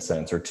 almost, in a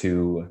sense, or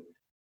too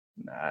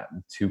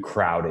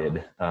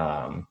crowded.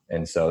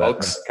 And so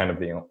that's kind of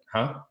the,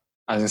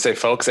 I was gonna say,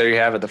 folks, there you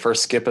have it. The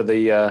first skip of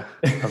the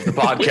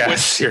podcast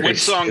series.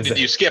 Which song did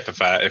you skip,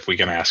 if we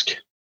can ask?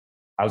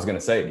 I was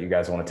gonna say, do you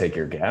guys want to take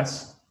your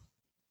guess?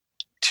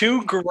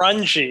 Too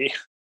grungy.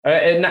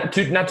 Not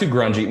too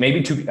grungy.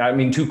 Maybe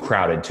too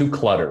crowded, too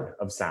cluttered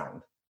of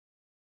sound.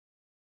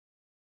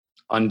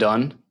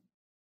 Undone?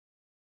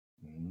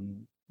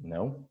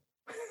 No.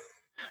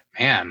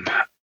 Man.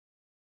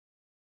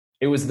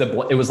 It was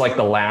like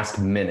the last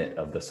minute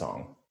of the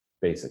song,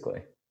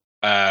 basically.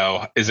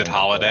 Oh, is it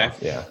Holiday?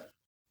 Yeah.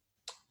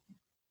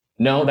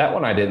 No, that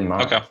one I didn't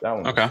mind. Okay. That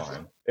one was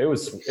fine. It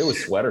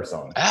was Sweater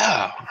Song.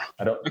 Oh.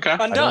 Undone.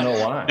 I don't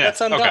know why. Yeah.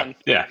 That's Undone. Okay.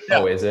 Yeah.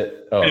 Oh, is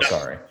it? Oh, yeah.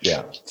 Sorry.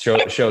 Yeah.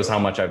 Shows how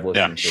much I've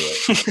listened to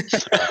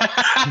it.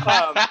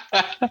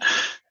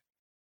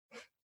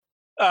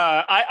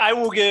 I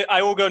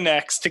will go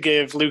next to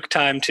give Luke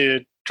time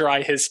to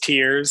dry his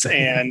tears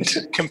and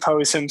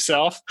compose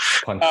himself.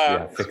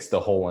 Fix the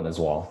hole in his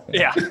wall.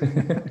 Yeah.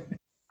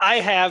 I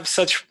have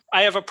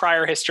a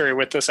prior history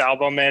with this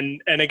album,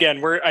 and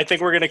again, I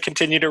think we're going to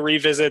continue to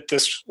revisit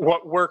this,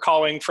 what we're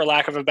calling, for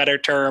lack of a better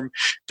term,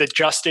 the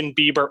Justin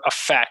Bieber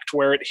effect,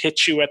 where it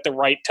hits you at the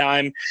right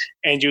time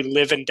and you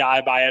live and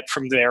die by it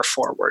from there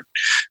forward.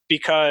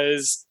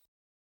 Because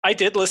I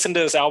did listen to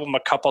this album a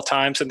couple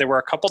times, and there were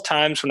a couple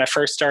times when I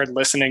first started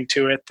listening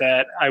to it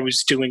that I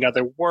was doing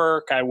other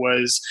work, I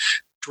was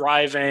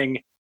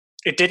driving,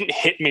 it didn't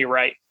hit me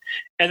right.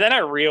 And then I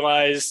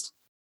realized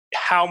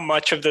how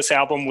much of this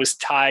album was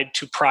tied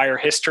to prior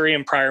history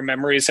and prior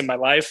memories in my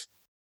life.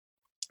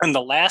 And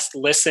the last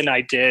listen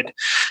I did,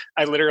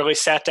 I literally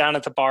sat down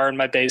at the bar in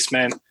my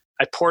basement.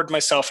 I poured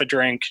myself a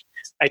drink.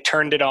 I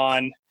turned it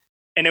on,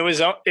 and it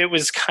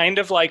was kind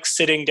of like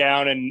sitting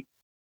down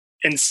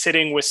and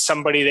sitting with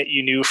somebody that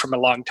you knew from a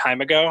long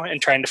time ago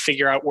and trying to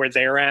figure out where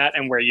they're at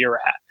and where you're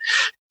at.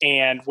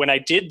 And when I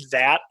did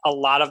that, a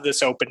lot of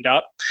this opened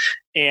up,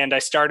 and I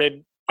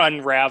started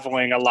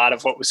unraveling a lot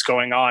of what was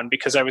going on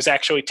because I was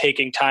actually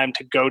taking time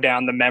to go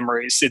down the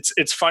memories.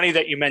 It's funny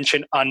that you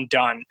mentioned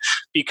Undone,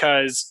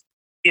 because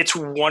it's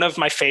one of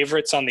my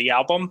favorites on the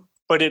album,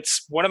 but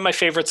it's one of my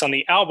favorites on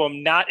the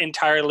album not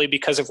entirely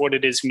because of what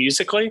it is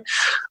musically,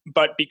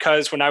 but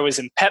because when I was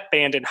in pep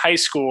band in high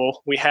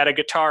school, we had a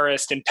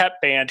guitarist in pep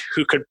band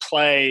who could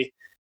play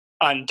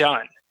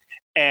Undone.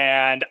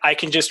 And I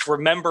can just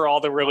remember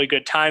all the really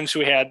good times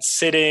we had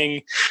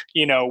sitting,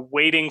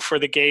 waiting for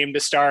the game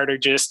to start, or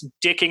just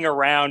dicking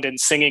around and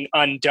singing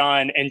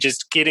Undone and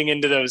just getting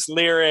into those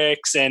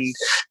lyrics and,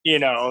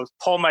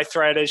 pull my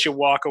thread as you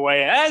walk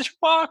away,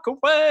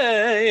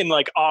 and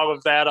like all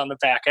of that on the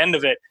back end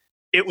of it.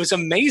 It was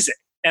amazing.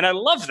 And I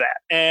love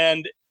that.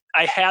 And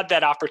I had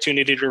that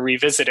opportunity to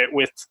revisit it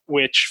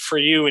which for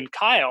you and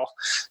Kyle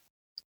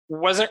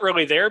wasn't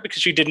really there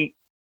because you didn't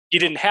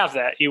have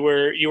that. You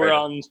were right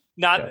on,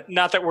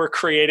 not that we're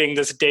creating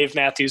this Dave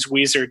Matthews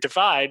Weezer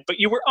divide, but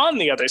you were on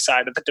the other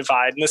side of the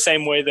divide, in the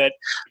same way that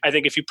I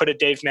think if you put a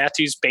Dave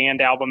Matthews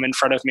Band album in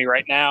front of me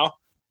right now,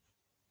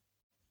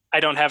 I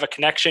don't have a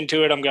connection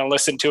to it. I'm going to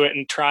listen to it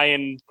and try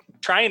and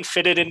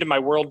fit it into my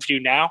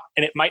worldview now,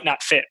 and it might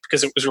not fit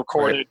because it was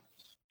recorded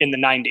in the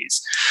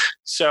 90s.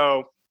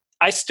 So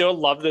I still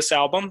love this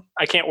album.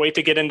 I can't wait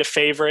to get into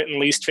favorite and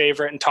least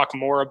favorite and talk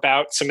more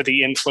about some of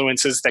the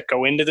influences that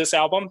go into this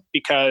album,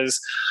 because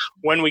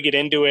when we get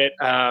into it,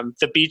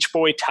 the Beach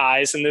Boy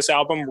ties in this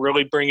album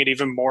really bring it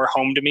even more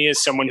home to me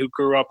as someone who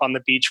grew up on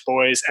the Beach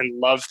Boys and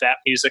loved that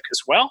music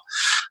as well.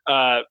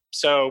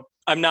 So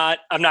I'm not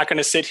going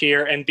to sit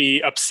here and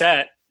be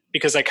upset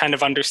because I kind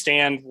of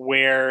understand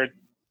where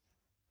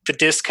the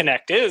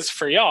disconnect is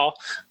for y'all.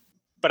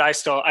 But I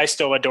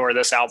still adore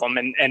this album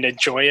and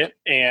enjoy it.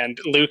 And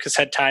Luke has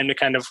had time to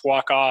kind of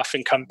walk off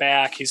and come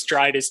back. He's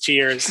dried his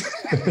tears.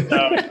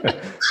 So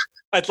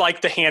I'd like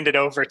to hand it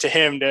over to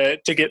him to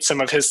get some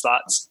of his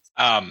thoughts.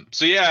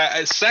 So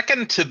yeah,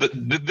 second to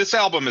this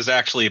album is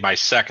actually my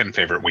second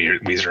favorite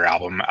Weezer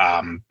album.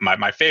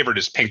 My favorite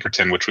is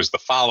Pinkerton, which was the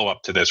follow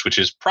up to this, which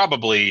is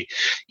probably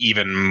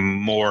even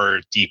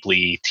more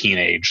deeply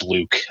teenage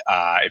Luke,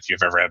 if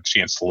you've ever had a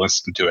chance to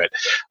listen to it.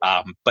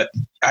 But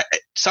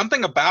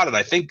something about it,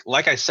 I think,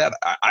 like I said,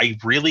 I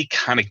really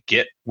kind of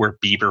get where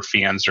Bieber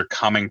fans are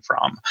coming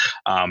from.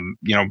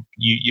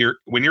 You're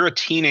when you're a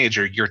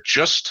teenager, you're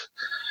just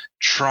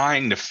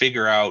trying to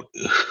figure out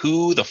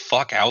who the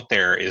fuck out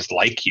there is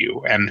like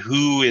you and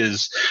who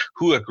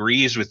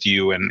agrees with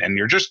you, and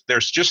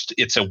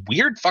it's a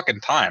weird fucking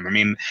time. I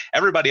mean,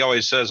 everybody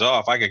always says, oh,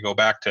 if I could go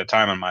back to a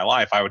time in my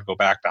life, I would go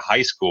back to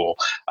high school.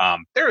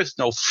 There is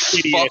no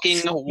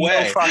fucking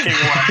way. No fucking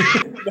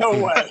way.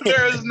 No way.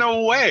 There is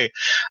no way.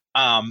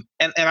 And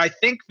I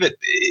think that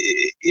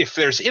if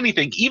there's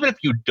anything, even if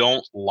you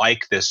don't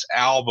like this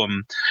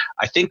album,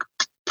 I think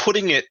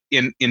putting it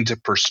into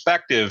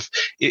perspective,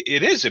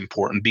 it is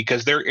important,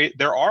 because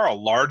there are a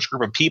large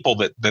group of people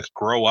that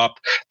grow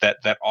up that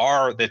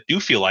do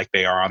feel like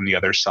they are on the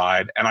other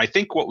side. And I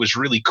think what was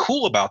really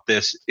cool about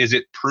this is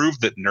it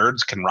proved that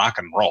nerds can rock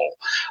and roll.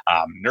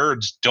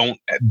 Nerds don't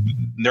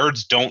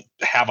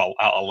have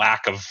a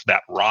lack of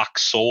that rock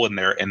soul in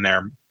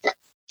their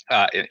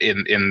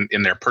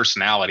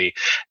personality,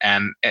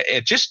 and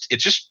it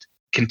just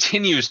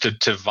continues to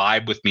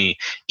vibe with me,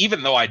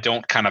 even though I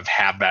don't kind of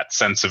have that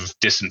sense of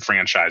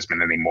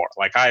disenfranchisement anymore.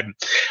 Like I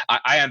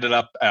ended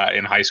up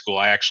in high school,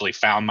 I actually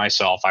found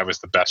myself, I was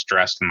the best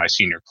dressed in my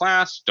senior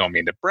class. Don't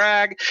mean to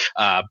brag,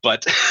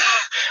 but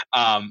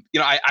I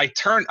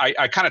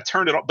kind of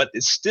turned it off, but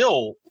it's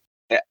still,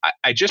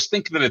 I just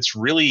think that it's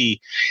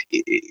really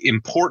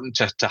important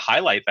to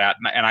highlight that.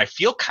 And I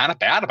feel kind of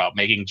bad about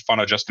making fun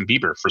of Justin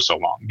Bieber for so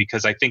long,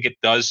 because I think it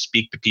does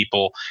speak to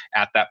people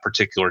at that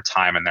particular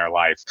time in their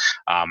life.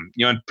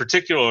 In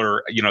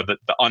particular,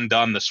 the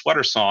Undone, the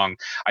Sweater song,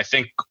 I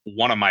think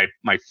one of my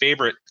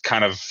favorite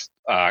kind of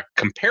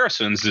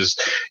comparisons is,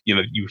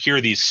 you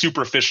hear these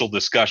superficial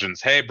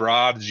discussions. Hey,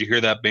 brah, did you hear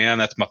that band?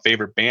 That's my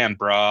favorite band,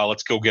 brah.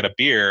 Let's go get a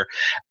beer.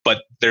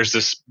 But there's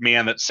this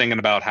man that's singing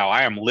about how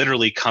I am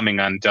literally coming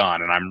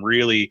undone, and I'm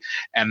really,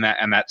 and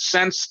that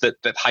sense that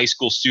high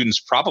school students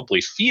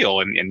probably feel,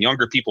 and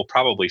younger people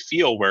probably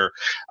feel, where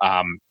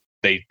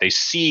they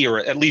see, or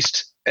at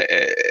least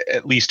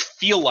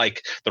feel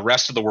like the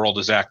rest of the world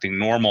is acting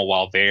normal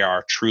while they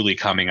are truly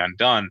coming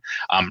undone,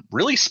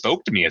 really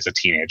spoke to me as a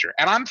teenager.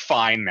 And I'm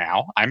fine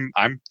now.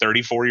 I'm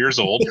 34 years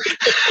old,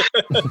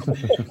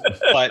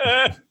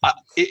 but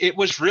it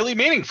was really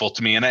meaningful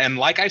to me. And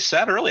like I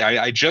said earlier,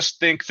 I just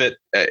think that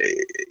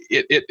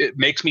it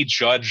makes me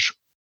judge.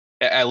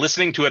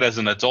 Listening to it as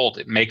an adult,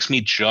 it makes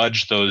me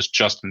judge those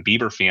Justin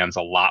Bieber fans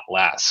a lot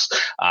less.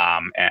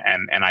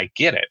 And I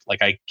get it.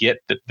 Like, I get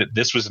that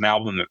this was an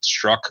album that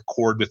struck a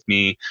chord with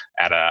me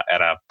at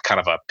a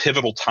kind of a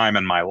pivotal time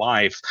in my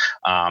life,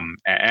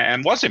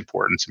 and was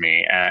important to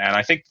me. And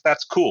I think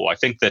that's cool. I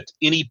think that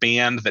any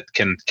band that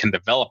can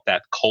develop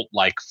that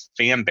cult-like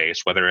fan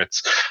base, whether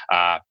it's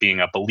being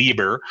a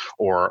Belieber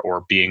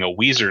or being a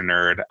Weezer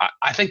nerd,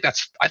 I think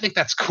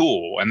that's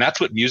cool. And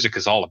that's what music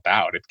is all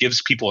about. It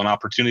gives people an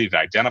opportunity to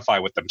identify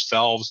with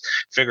themselves,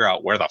 figure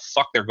out where the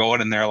fuck they're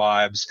going in their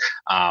lives,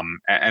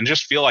 and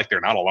just feel like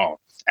they're not alone.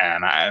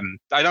 And I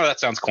know that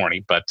sounds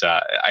corny, but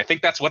I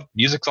think that's what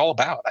music's all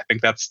about. I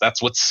think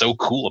that's what's so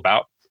cool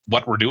about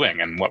what we're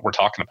doing and what we're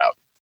talking about.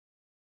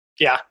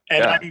 Yeah,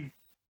 and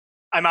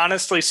I'm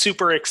honestly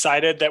super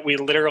excited that we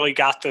literally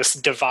got this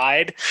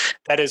divide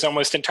that is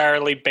almost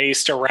entirely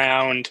based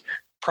around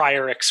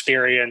prior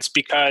experience,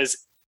 because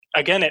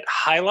again, it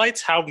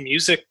highlights how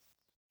music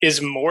is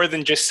more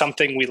than just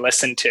something we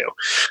listen to.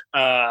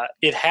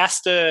 It has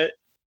to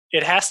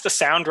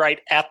sound right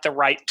at the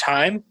right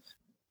time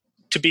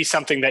to be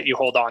something that you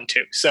hold on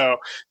to. So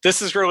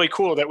this is really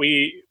cool that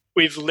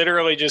we've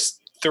literally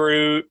just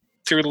through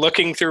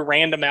looking through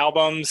random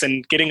albums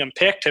and getting them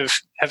picked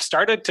have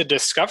started to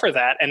discover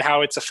that and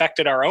how it's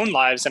affected our own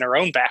lives and our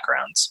own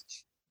backgrounds.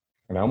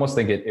 And I almost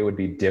think it would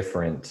be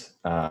different.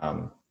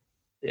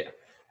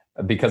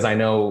 Because I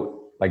know,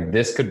 like,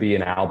 this could be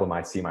an album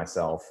I see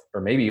myself,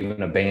 or maybe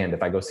even a band,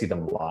 if I go see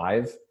them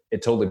live,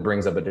 it totally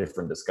brings up a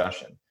different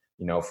discussion.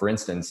 For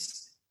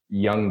instance,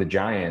 Young the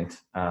Giant,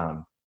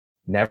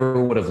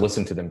 never would have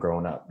listened to them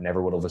growing up,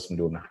 never would have listened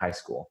to them in high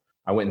school.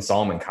 I went and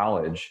saw them in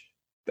college.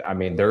 I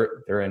mean,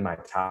 they're in my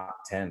top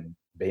 10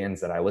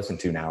 bands that I listen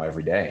to now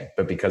every day,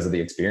 but because of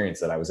the experience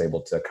that I was able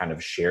to kind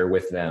of share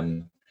with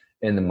them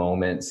in the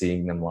moment,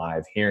 seeing them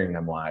live, hearing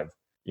them live,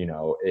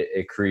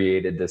 it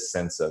created this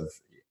sense of,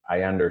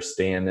 I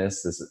understand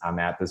this. I'm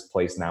at this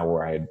place now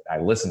where I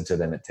listen to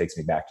them. It takes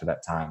me back to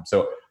that time.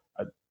 So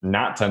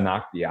not to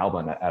knock the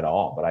album at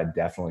all, but I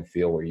definitely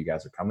feel where you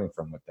guys are coming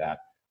from with that.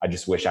 I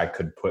just wish I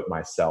could put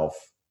myself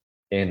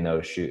in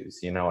those shoes.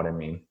 You know what I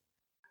mean?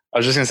 I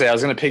was just going to say, I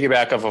was going to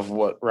piggyback off of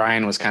what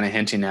Ryan was kind of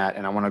hinting at.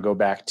 And I want to go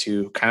back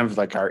to kind of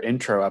like our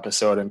intro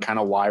episode and kind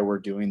of why we're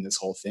doing this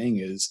whole thing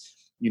is,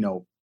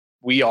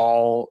 we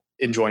all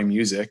enjoy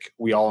music.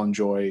 We all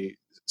enjoy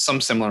some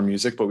similar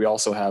music, but we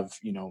also have,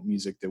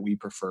 music that we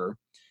prefer.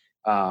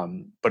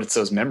 But it's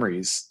those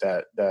memories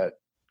that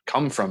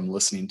come from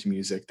listening to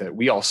music that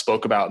we all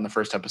spoke about in the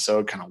first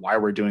episode, kind of why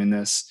we're doing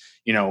this.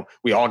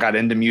 We all got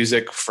into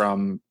music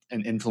from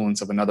an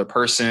influence of another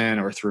person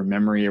or through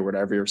memory or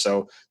whatever.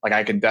 So like,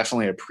 I can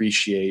definitely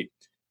appreciate,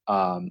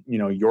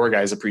 your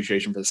guys'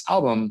 appreciation for this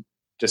album,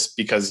 just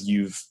because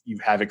you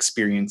have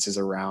experiences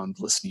around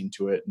listening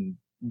to it, and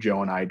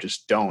Joe and I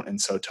just don't. And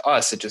so to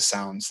us, it just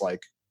sounds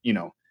like,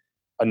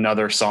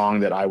 another song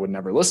that I would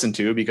never listen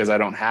to because I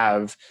don't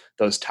have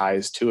those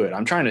ties to it.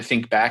 I'm trying to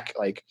think back,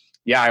 like,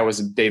 yeah, I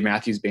was a Dave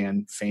Matthews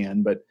Band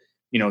fan, but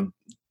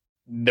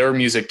their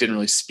music didn't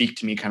really speak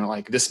to me kind of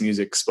like this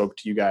music spoke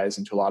to you guys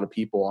and to a lot of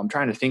people. I'm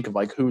trying to think of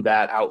like who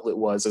that outlet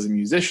was as a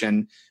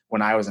musician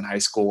when I was in high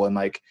school. And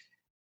like,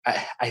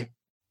 I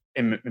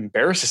am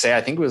embarrassed to say,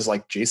 I think it was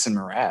like Jason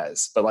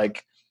Mraz, but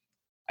like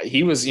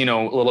he was, a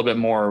little bit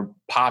more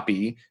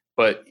poppy,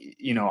 but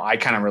I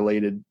kind of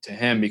related to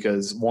him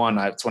because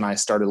that's when I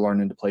started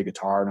learning to play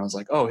guitar, and I was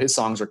like, oh, his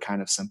songs are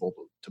kind of simple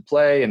to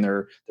play and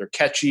they're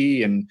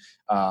catchy and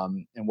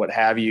what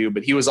have you.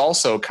 But he was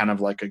also kind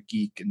of like a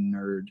geek and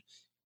nerd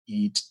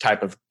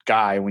type of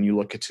guy when you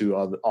look at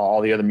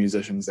all the other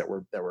musicians that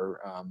were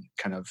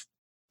kind of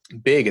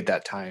big at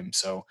that time.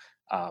 So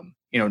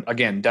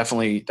again,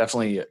 definitely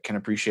can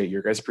appreciate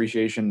your guys'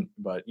 appreciation,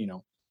 but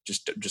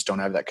just don't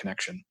have that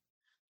connection.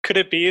 Could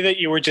it be that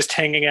you were just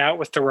hanging out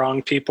with the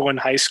wrong people in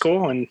high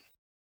school and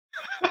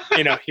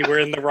you were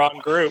in the wrong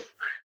group?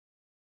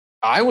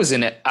 I was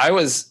in it. I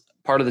was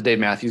part of the Dave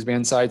Matthews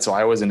Band side, so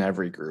I was in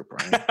every group,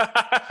 right?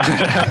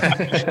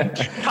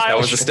 That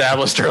was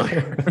established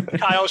earlier.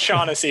 Kyle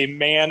Shaughnessy,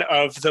 man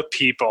of the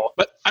people.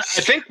 But I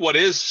think what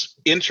is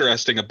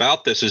interesting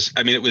about this is,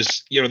 I mean, it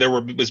was, there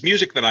was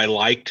music that I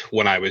liked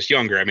when I was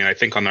younger. I mean, I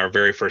think on our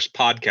very first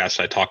podcast,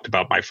 I talked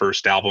about my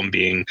first album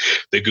being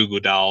the Goo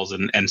Goo Dolls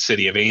and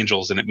City of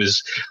Angels. And it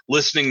was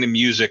listening to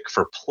music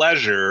for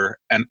pleasure.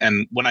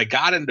 And when I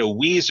got into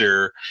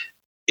Weezer,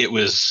 it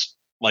was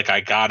like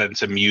I got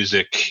into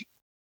music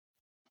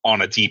on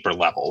a deeper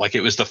level. Like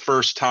it was the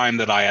first time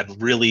that I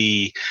had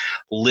really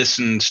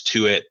listened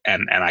to it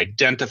and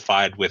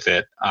identified with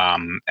it.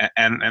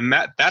 And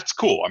that's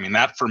cool. I mean,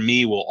 that for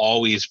me will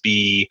always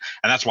be,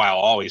 and that's why I'll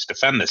always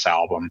defend this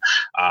album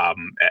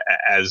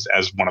as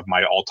one of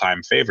my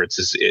all-time favorites.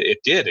 Is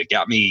it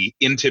got me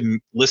into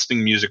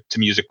listening to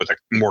music with a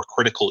more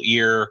critical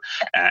ear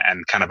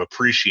and kind of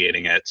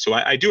appreciating it. So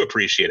I do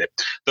appreciate it.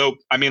 Though,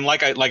 I mean,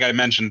 like I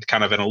mentioned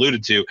kind of and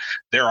alluded to,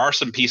 there are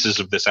some pieces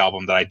of this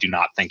album that I do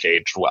not think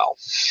aged well.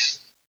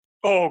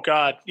 Oh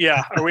God.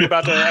 Yeah. Are we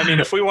about to, I mean,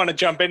 if we want to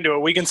jump into it,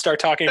 we can start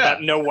talking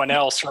about No One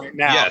Else right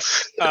now.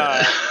 Yes.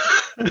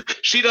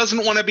 She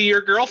doesn't want to be your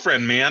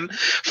girlfriend, man.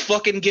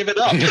 Fucking give it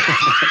up.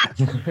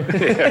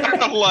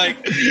 Like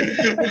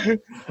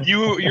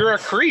you're a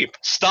creep.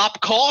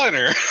 Stop calling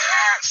her.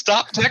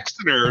 Stop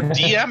texting her,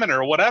 DMing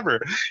her,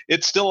 whatever.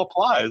 It still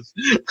applies.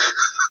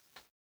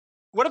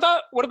 What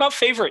about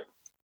favorite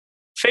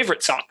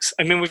songs?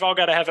 I mean, we've all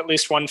got to have at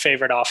least one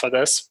favorite off of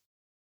this.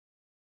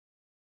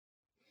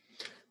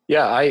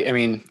 Yeah, I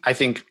mean, I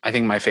think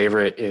my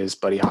favorite is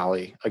Buddy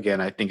Holly.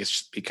 Again, I think it's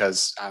just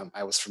because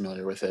I was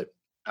familiar with it.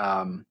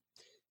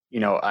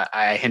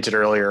 I hinted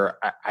earlier,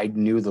 I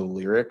knew the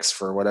lyrics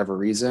for whatever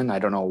reason. I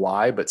don't know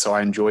why, but so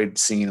I enjoyed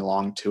singing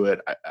along to it.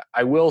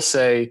 I will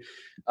say,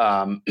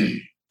 kind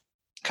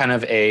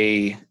of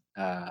a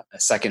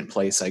second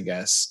place, I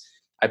guess.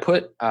 I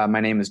put My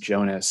Name is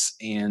Jonas,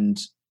 and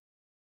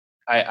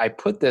I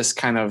put this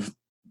kind of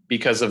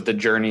because of the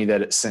journey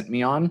that it sent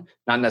me on,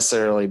 not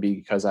necessarily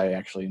because I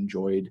actually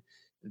enjoyed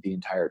the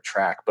entire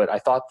track, but I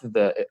thought that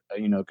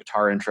the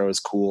guitar intro is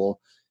cool.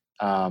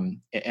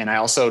 And I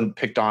also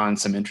picked on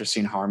some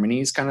interesting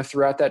harmonies kind of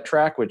throughout that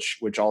track, which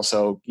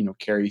also,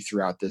 carry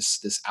throughout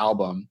this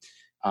album.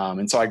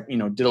 And so I,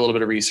 did a little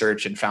bit of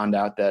research and found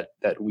out that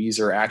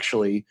Weezer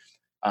actually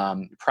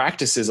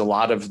practices a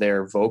lot of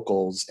their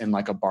vocals in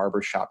like a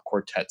barbershop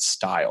quartet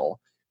style.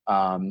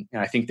 And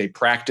I think they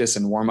practice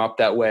and warm up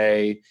that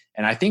way.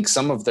 And I think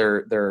some of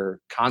their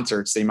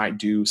concerts, they might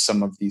do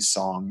some of these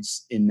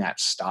songs in that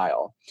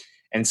style.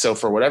 And so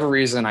for whatever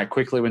reason, I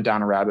quickly went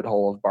down a rabbit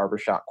hole of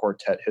barbershop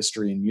quartet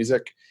history and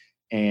music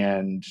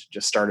and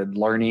just started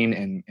learning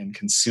and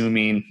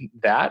consuming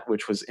that,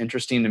 which was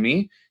interesting to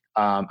me.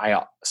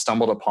 I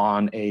stumbled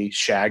upon a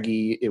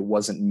Shaggy "It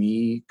Wasn't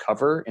Me"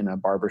 cover in a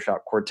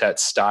barbershop quartet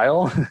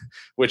style,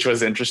 which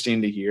was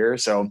interesting to hear.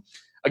 So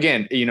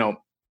again,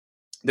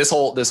 this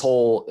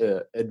whole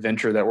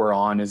adventure that we're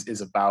on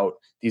is about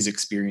these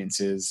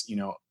experiences.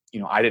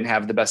 I didn't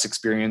have the best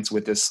experience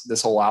with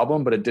this whole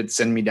album, but it did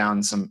send me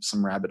down some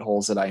rabbit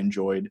holes that I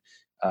enjoyed,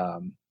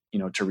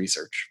 to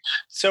research.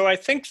 So I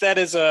think that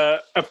is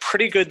a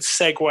pretty good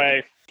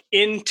segue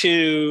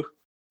into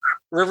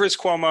Rivers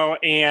Cuomo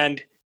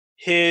and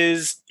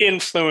his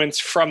influence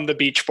from the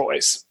Beach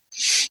Boys.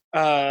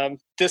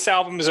 This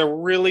album is a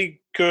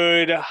really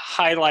good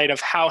highlight of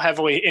how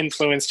heavily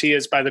influenced he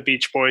is by the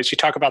Beach Boys. You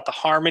talk about the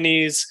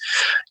harmonies.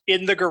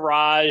 In the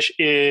Garage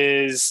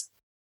is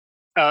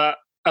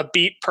a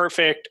beat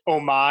perfect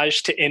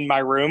homage to In My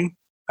Room,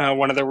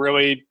 one of the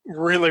really,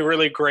 really,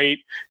 really great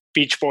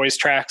Beach Boys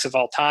tracks of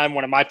all time,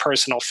 one of my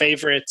personal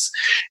favorites.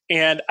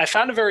 And I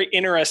found a very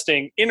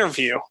interesting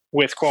interview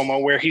with Cuomo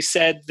where he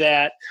said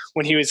that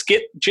when he was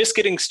just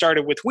getting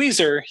started with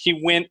Weezer, he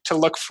went to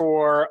look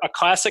for a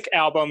classic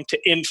album to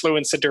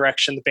influence the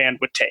direction the band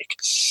would take.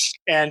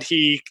 And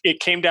it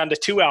came down to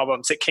two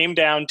albums. It came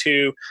down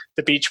to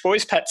the Beach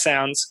Boys' Pet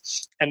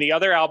Sounds, and the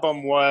other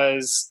album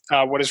was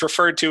what is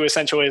referred to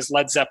essentially as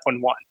Led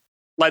Zeppelin 1.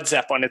 Led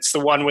Zeppelin. It's the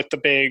one with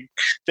the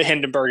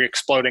Hindenburg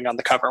exploding on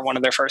the cover, one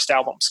of their first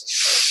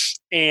albums.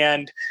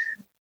 And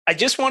I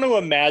just want to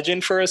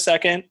imagine for a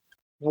second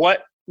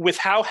with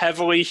how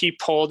heavily he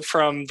pulled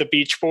from the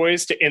Beach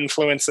Boys to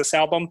influence this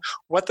album,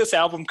 what this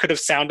album could have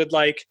sounded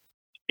like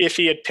if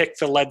he had picked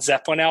the Led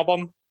Zeppelin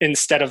album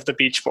instead of the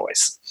Beach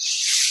Boys.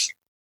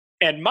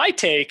 And my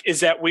take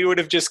is that we would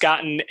have just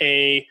gotten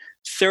a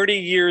 30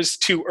 years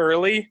too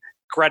early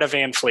Greta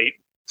Van Fleet.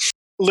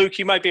 Luke,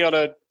 you might be able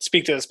to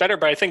speak to this better,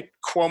 but I think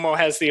Cuomo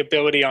has the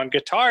ability on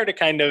guitar to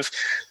kind of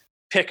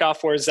pick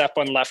off where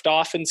Zeppelin left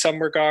off in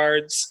some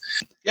regards.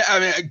 Yeah, I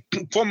mean,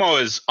 Cuomo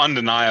is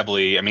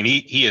undeniably, I mean,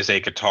 he is a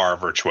guitar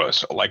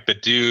virtuoso. Like, the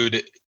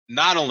dude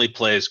not only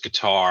plays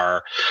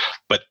guitar,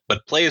 but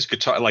plays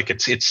guitar like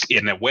it's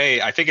in a way,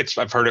 I think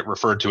I've heard it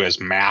referred to as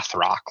math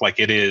rock. Like,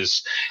 it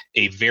is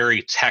a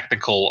very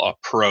technical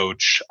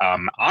approach,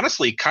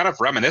 honestly kind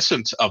of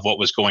reminiscent of what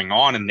was going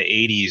on in the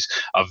 80s,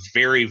 of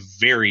very,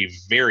 very,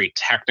 very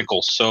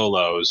technical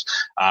solos.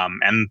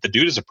 And the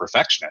dude is a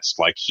perfectionist.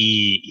 Like,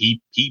 he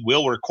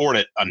will record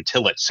it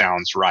until it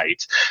sounds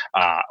right,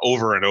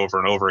 over and over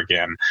and over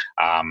again.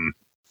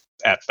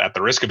 At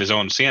the risk of his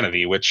own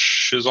sanity,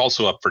 which is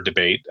also up for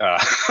debate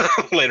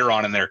later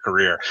on in their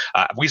career.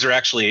 Weezer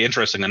actually,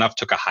 interesting enough,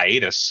 took a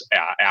hiatus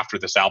after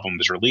this album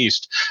was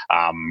released.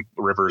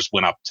 Rivers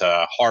went up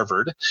to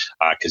Harvard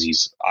because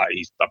he's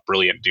a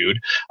brilliant dude,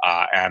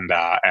 and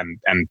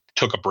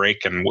took a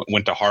break and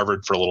went to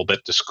Harvard for a little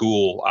bit to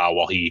school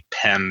while he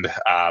penned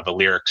the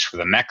lyrics for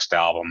the next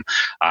album.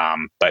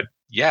 But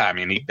yeah, I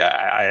mean,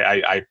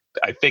 I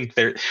think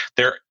there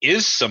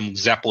is some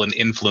Zeppelin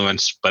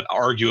influence, but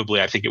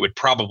arguably, I think it would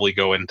probably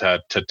go into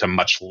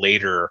much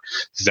later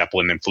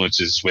Zeppelin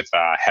influences with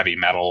heavy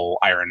metal,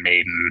 Iron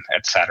Maiden,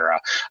 etc.,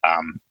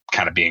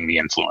 kind of being the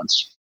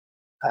influence.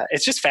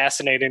 It's just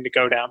fascinating to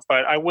go down,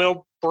 but I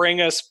will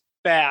bring us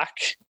back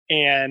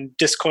and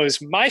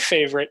disclose my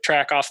favorite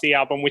track off the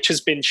album, which has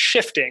been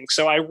shifting.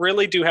 So I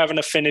really do have an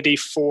affinity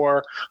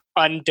for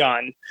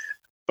Undone.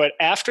 But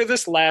after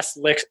this last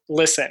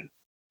listen,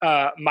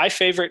 my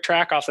favorite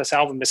track off this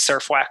album is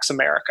Surf Wax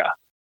America.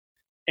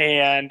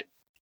 And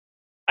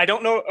I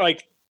don't know,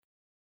 like,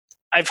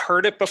 I've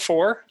heard it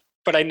before,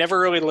 but I never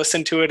really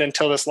listened to it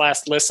until this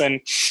last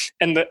listen.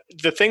 And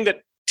the thing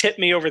that tipped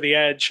me over the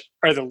edge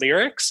are the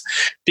lyrics,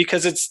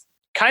 because it's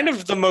kind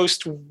of the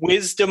most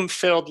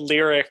wisdom-filled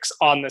lyrics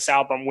on this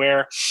album,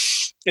 where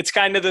it's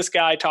kind of this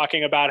guy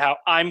talking about how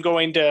I'm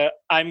going to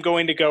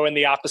go in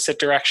the opposite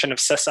direction of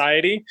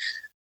society.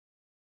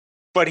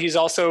 But he's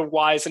also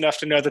wise enough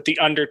to know that the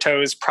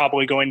undertow is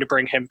probably going to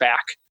bring him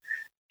back.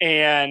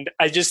 And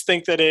I just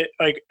think that it,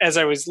 like, as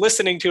I was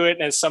listening to it,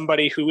 and as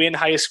somebody who in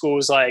high school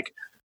was like,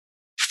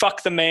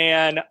 fuck the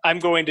man, I'm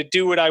going to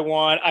do what I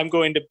want, I'm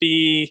going to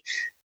be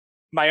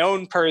my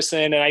own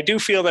person. And I do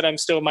feel that I'm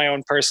still my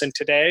own person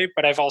today,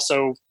 but I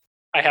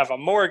have a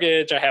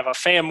mortgage, I have a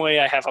family,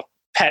 I have a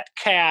pet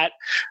cat,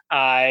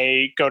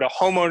 I go to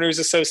homeowners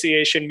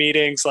association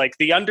meetings. Like,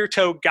 the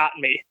undertow got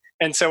me.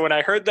 And so when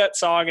I heard that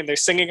song and they're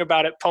singing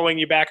about it, pulling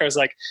you back, I was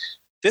like,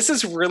 this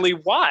is really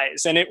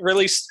wise. And it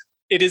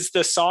is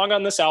the song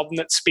on this album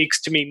that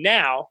speaks to me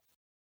now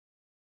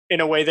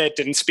in a way that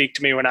didn't speak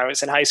to me when I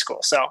was in high school.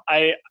 So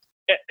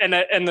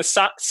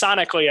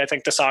sonically, I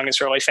think the song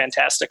is really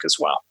fantastic as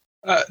well.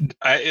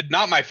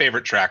 Not my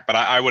favorite track, but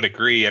I would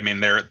agree. I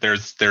mean,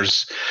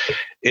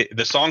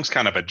 the song's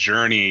kind of a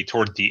journey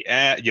toward the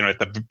end. You know, at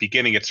the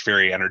beginning, it's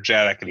very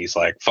energetic, and he's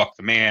like, "Fuck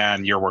the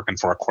man, you're working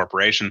for a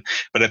corporation."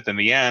 But at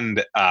the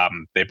end,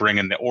 they bring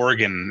in the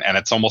organ, and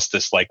it's almost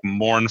this like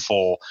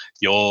mournful.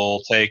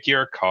 You'll take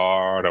your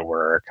car to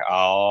work.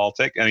 I'll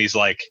take, and he's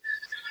like,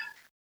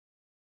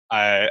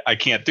 I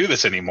can't do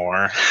this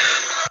anymore.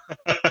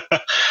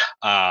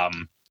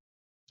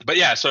 But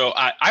yeah, so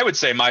I would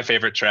say my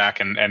favorite track,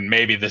 and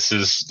maybe this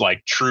is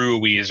like true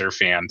Weezer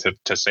fan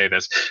to say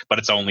this, but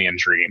it's Only in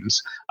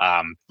Dreams.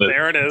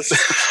 There it is.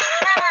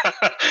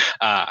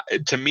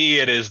 To me,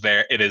 it is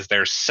their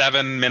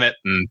 7-minute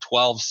and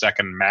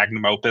 12-second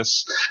magnum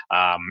opus.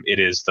 It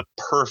is the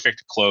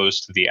perfect close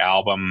to the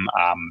album.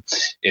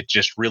 It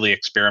just really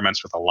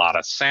experiments with a lot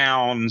of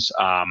sounds.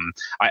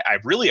 I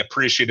really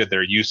appreciated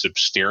their use of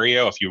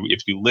stereo. If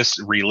you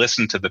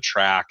re-listen to the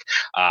track,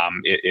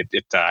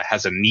 it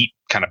has a neat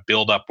kind of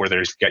build up where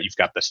you've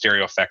got the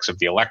stereo effects of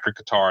the electric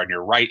guitar in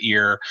your right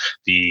ear,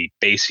 the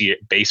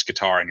bass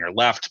guitar in your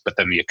left, but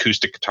then the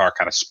acoustic guitar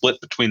kind of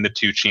split between the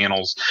two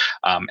channels,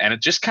 and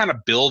it just kind of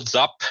builds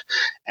up,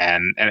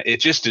 and it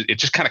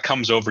just kind of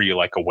comes over you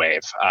like a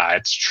wave.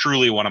 It's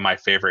truly one of my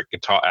favorite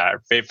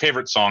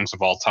favorite songs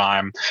of all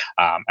time,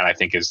 and I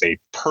think is a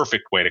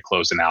perfect way to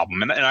close an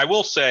album. And I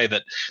will say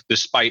that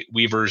despite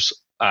Weezer's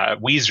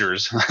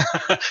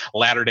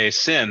Latter-day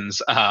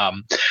Sins,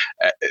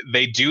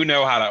 they do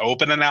know how to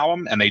open an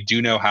album and they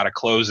do know how to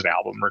close an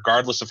album,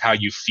 regardless of how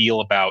you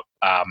feel about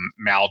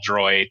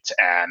Maldroit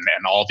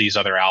and all these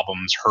other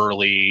albums,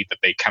 Hurley, that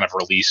they kind of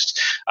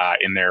released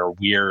in their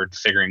weird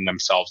figuring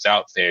themselves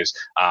out phase.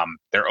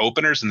 Their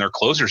openers and their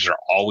closers are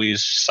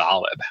always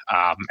solid,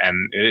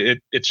 and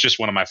it's just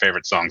one of my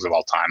favorite songs of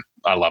all time.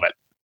 I love it.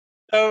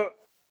 So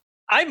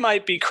I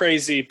might be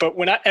crazy, but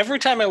every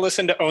time I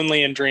listen to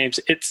Only in Dreams,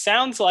 it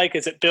sounds like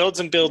as it builds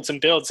and builds and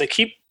builds, they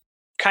keep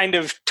kind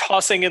of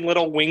tossing in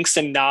little winks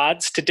and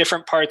nods to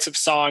different parts of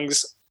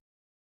songs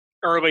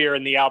earlier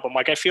in the album.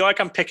 Like I feel like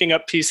I'm picking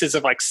up pieces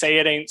of like Say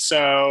It Ain't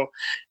So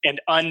and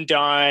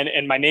Undone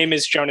and My Name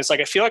Is Jonas.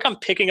 Like I feel like I'm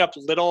picking up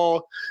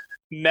little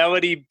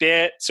melody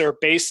bits or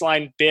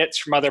bassline bits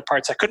from other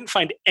parts. I couldn't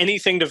find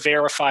anything to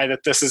verify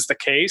that this is the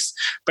case,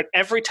 but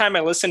every time I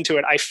listen to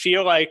it, I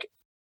feel like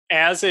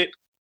as it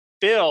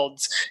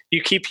builds,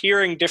 you keep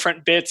hearing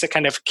different bits that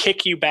kind of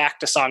kick you back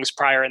to songs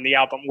prior in the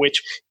album,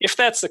 which, if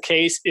that's the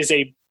case, is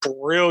a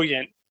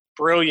brilliant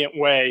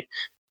way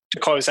to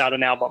close out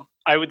an album.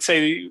 I would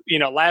say,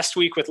 last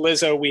week with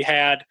Lizzo, we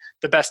had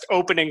the best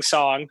opening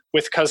song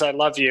with 'Cause I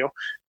Love You.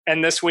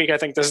 And this week, I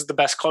think this is the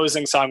best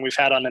closing song we've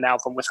had on an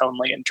album with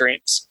Only in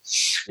Dreams.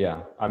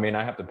 Yeah. I mean,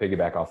 I have to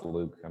piggyback off of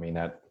Luke. I mean,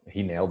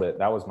 he nailed it.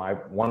 That was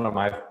one of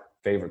my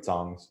favorite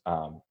songs.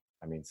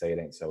 Say It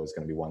Ain't So is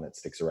going to be one that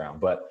sticks around,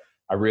 but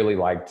I really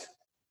liked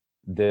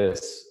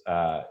this,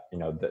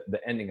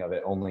 the ending of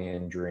it, Only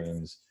in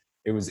Dreams.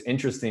 It was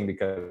interesting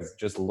because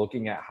just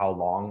looking at how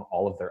long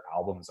all of their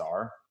albums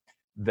are,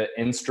 the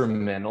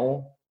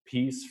instrumental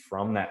piece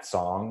from that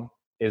song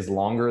is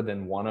longer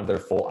than one of their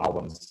full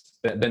albums,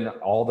 than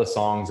all the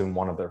songs in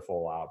one of their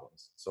full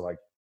albums. So like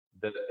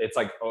it's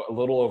like a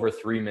little over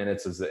 3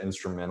 minutes is the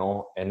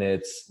instrumental, and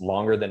it's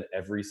longer than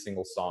every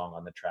single song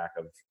on the track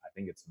of, I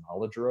think it's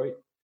Maladroit.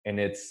 And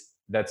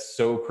that's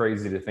so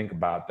crazy to think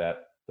about,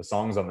 that the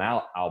songs on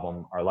that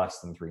album are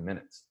less than 3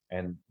 minutes.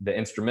 And the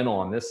instrumental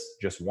on this,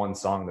 just one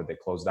song that they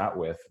closed out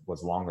with,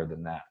 was longer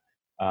than that.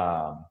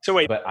 So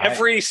wait,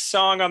 every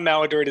song on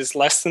Maladroit is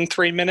less than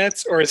 3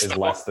 minutes, or is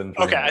less than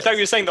 3 okay, minutes. I thought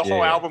you were saying the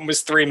whole album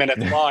was 3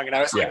 minutes long, and I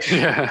was like,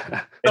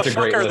 the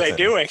fuck are they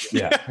doing?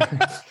 Yeah.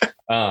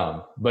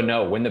 But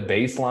no, when the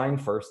bass line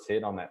first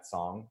hit on that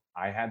song,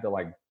 I had to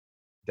like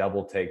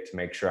double take to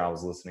make sure I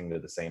was listening to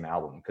the same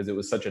album, because it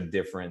was such a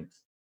different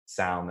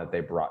sound that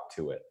they brought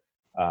to it.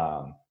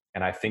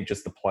 And I think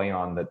just the play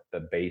on the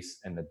bass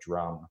and the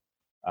drum,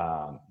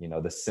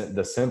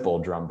 the simple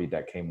drum beat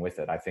that came with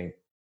it, I think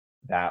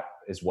that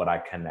is what I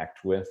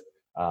connect with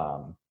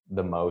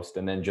the most.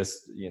 And then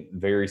just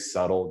very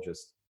subtle,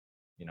 just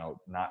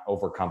not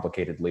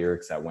overcomplicated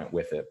lyrics that went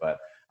with it. But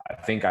I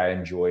think I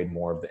enjoyed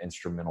more of the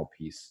instrumental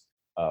piece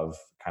of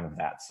kind of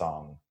that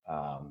song,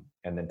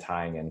 and then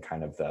tying in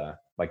kind of the,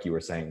 like you were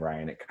saying,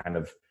 Ryan, it kind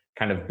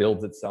of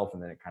builds itself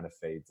and then it kind of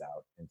fades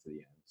out into the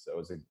end. So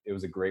it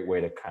was a great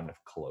way to kind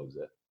of close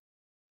it.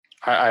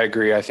 I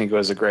agree. I think it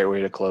was a great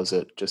way to close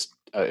it. Just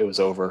it was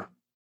over.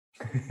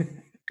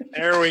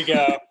 There we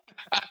go.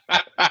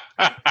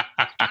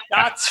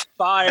 Shots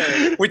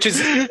fired, which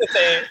is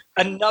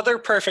another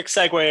perfect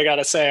segue, I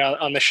gotta say,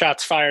 on the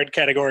shots fired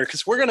category,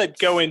 because we're gonna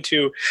go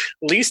into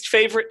least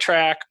favorite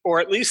track, or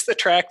at least the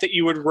track that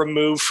you would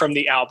remove from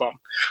the album,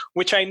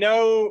 which I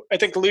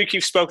think Luke,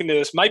 you've spoken to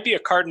this, might be a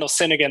cardinal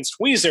sin against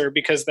Weezer,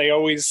 because they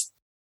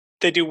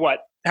do what?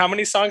 How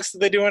many songs do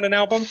they do on an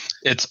album?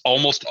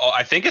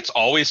 I think it's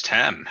always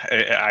 10.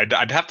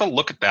 I'd have to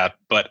look at that,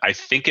 but I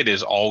think it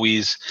is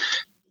always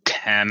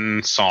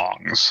 10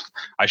 songs.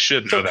 I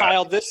should know that. So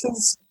Kyle,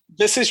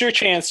 this is your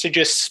chance to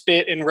just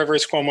spit in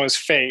Rivers Cuomo's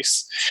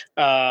face.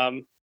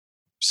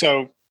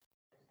 So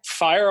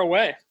fire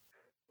away.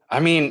 I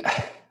mean,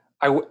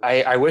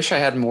 I wish I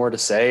had more to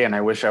say, and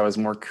I wish I was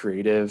more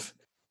creative.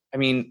 I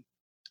mean,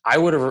 I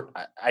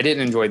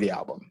didn't enjoy the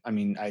album. I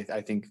mean,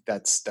 I think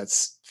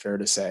that's fair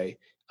to say.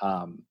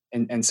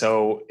 And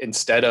so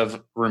instead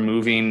of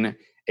removing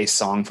a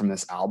song from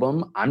this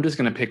album, I'm just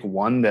going to pick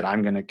one that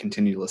I'm going to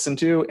continue to listen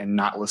to and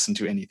not listen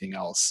to anything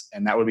else.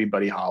 And that would be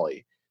Buddy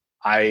Holly.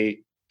 I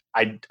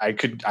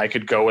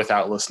could go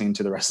without listening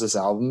to the rest of this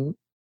album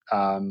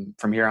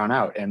from here on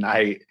out. And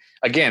I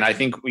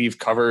think we've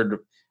covered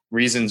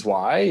reasons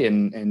why,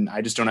 and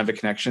I just don't have a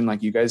connection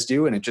like you guys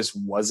do. And it just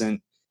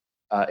wasn't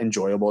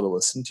enjoyable to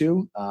listen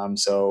to.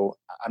 So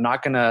I'm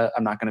not gonna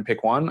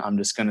pick one. I'm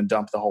just gonna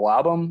dump the whole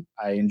album.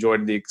 I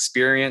enjoyed the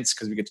experience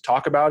because we get to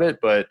talk about it,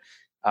 but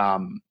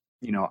I'll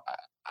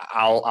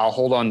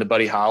hold on to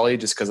Buddy Holly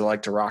just because I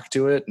like to rock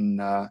to it and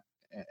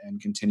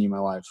continue my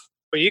life.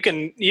 Well, you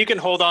can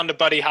hold on to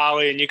Buddy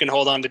Holly and you can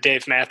hold on to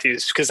Dave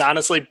Matthews, because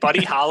honestly,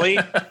 Buddy Holly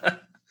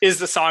is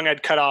the song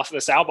I'd cut off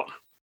this album.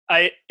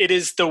 It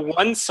is the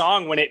one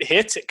song when it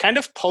hits, it kind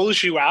of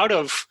pulls you out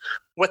of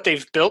what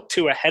they've built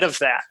to ahead of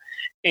that.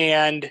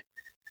 And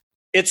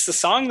it's the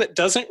song that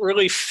doesn't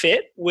really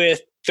fit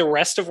with the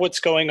rest of what's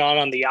going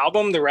on the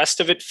album. The rest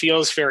of it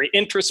feels very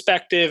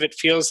introspective. It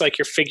feels like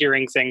you're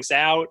figuring things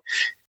out.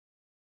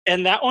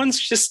 And that one's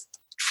just,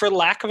 for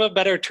lack of a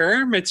better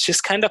term, it's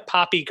just kind of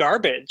poppy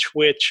garbage,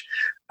 which,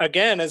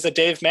 again, as a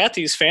Dave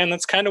Matthews fan,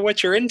 that's kind of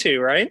what you're into,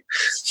 right?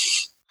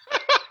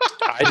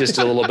 I just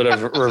did a little bit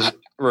of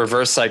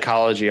reverse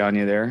psychology on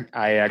you there.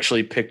 I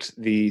actually picked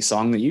the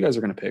song that you guys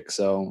are going to pick,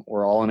 so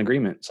we're all in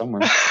agreement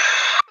somewhere.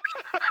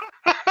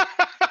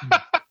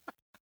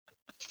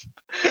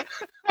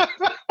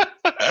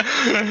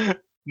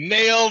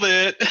 Nailed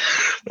it.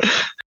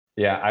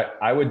 Yeah,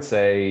 I would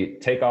say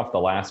take off the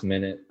last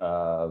minute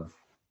of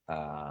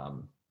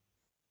the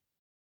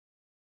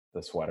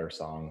Sweater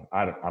song.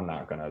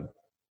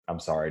 I'm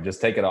sorry,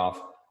 just take it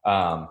off.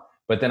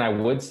 But then I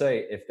would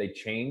say if they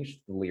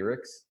changed the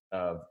lyrics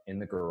of In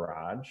the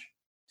Garage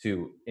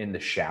to In the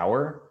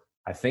Shower,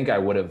 I think I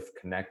would have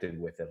connected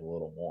with it a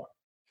little more.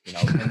 You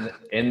know,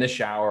 in the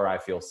shower, I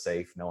feel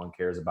safe. No one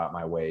cares about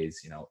my ways.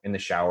 You know, in the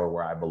shower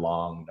where I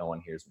belong, no one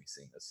hears me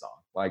sing this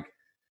song. Like,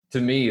 to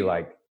me,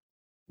 like,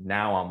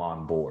 now I'm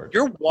on board.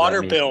 Your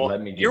water bill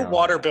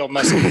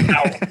must be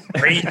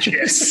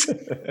outrageous.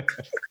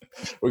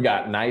 We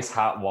got nice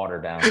hot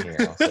water down here.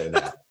 I'll say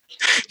that.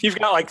 You've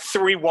got like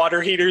 3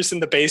 water heaters in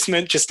the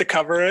basement just to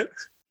cover it.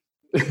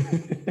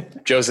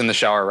 Joe's in the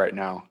shower right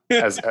now.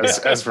 As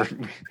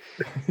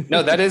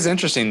no, that is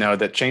interesting though,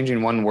 that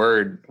changing one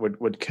word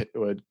would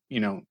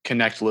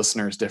connect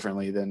listeners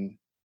differently than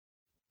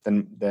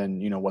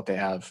what they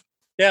have.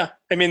 Yeah,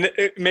 I mean,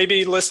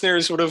 maybe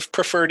listeners would have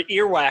preferred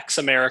Earwax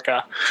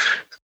America.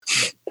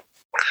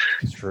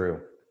 It's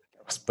true.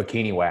 It's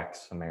Bikini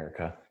Wax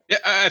America. Yeah,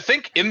 I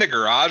think In the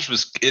Garage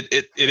was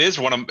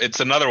it's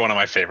another one of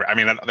my favorite. I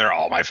mean, they're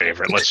all my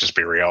favorite. Let's just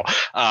be real.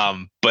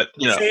 But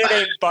say it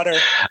ain't butter.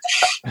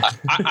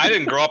 I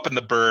didn't grow up in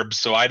the burbs,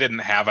 so I didn't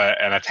have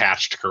an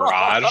attached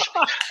garage.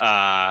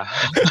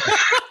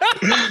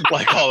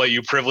 Like all of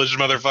you privileged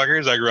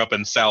motherfuckers, I grew up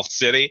in South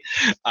City.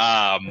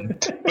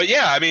 But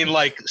yeah, I mean,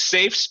 like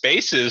safe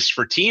spaces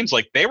for teens.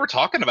 Like they were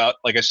talking about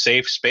like a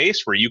safe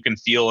space where you can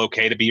feel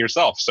okay to be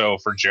yourself. So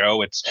for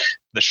Joe, it's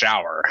the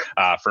shower.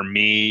 For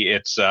me,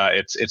 it's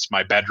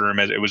my bedroom.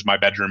 It was my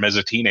bedroom as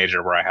a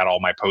teenager where I had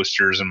all my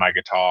posters and my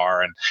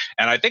guitar, and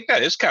I think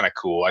that is kind of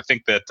cool. I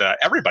think that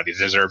everybody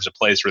deserves a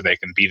place where they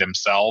can be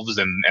themselves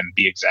and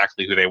be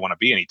exactly who they want to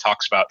be. And he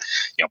talks about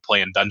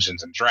playing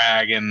Dungeons and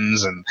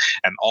Dragons and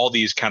all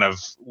these kind of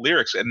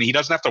lyrics, and he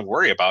doesn't have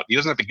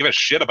to give a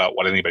shit about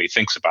what anybody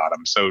thinks about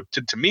him. So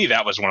to me,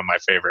 that was one of my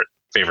favorite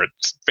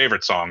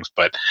songs.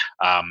 But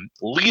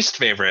least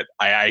favorite,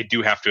 I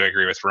do have to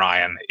agree with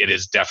Ryan. It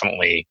is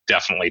definitely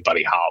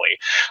Buddy Holly.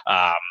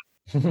 I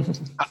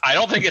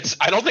don't think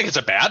it's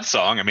a bad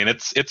song. I mean,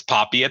 it's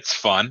poppy, it's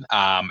fun,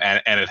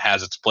 and it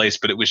has its place.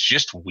 But it was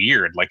just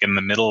weird, like in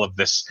the middle of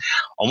this,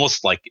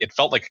 almost like it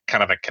felt like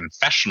kind of a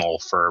confessional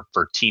for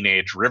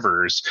teenage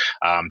Rivers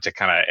to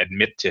kind of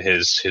admit to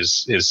his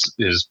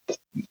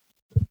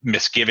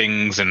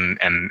misgivings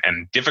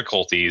and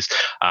difficulties,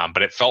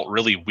 but it felt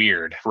really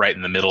weird right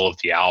in the middle of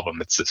the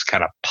album. It's this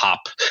kind of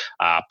pop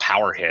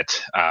power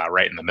hit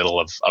right in the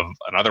middle of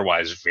an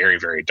otherwise very,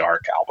 very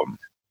dark album.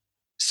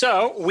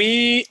 So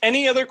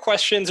any other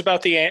questions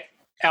about the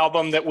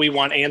album that we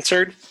want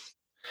answered?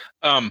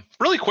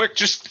 Really quick,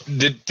 just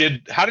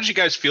how did you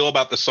guys feel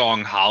about the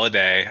song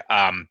Holiday?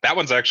 That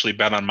one's actually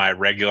been on my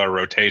regular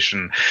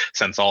rotation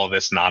since all of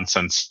this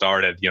nonsense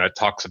started. It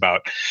talks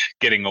about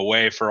getting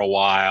away for a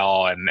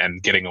while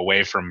and getting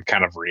away from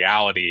kind of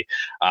reality.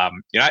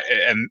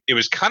 And it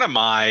was kind of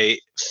my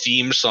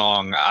theme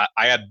song.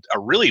 I had a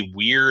really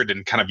weird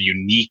and kind of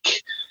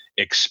unique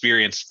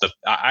experience.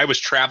 I was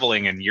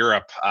traveling in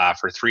Europe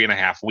for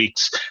 3.5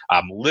 weeks,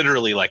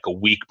 literally like a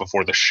week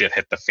before the shit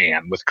hit the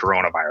fan with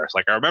coronavirus.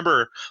 Like I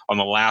remember on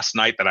the last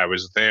night that I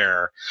was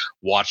there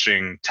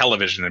watching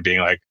television and being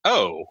like,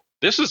 oh,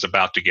 this is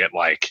about to get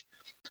like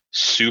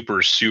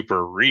super,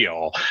 super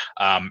real.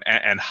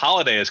 And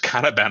Holiday has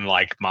kind of been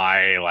like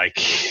my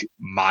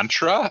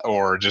mantra,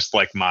 or just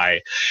like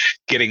my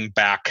getting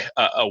back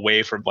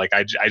away from, like,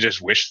 I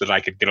just wish that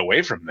I could get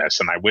away from this.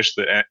 And I wish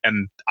that,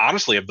 and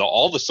honestly, of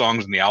all the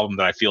songs in the album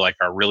that I feel like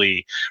are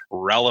really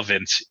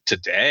relevant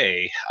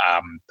today,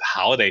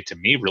 Holiday to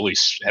me really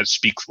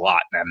speaks a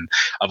lot. And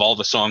of all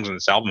the songs in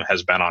this album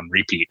has been on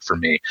repeat for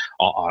me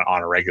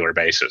on a regular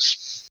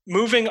basis.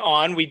 Moving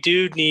on, we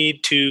do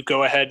need to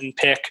go ahead and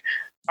pick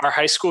our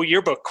high school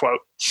yearbook quote,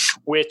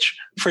 which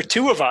for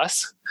two of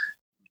us,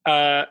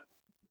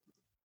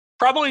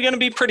 probably going to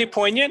be pretty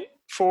poignant.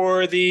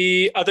 For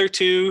the other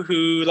two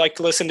who like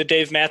to listen to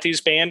Dave Matthews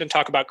Band and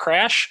talk about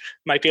Crash,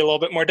 might be a little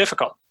bit more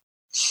difficult.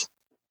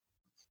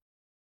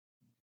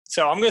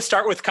 So I'm going to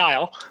start with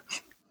Kyle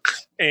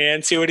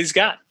and see what he's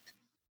got.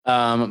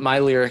 My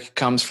lyric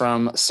comes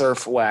from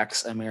Surf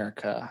Wax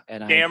America,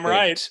 and Damn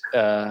right.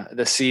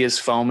 The sea is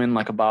foaming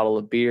like a bottle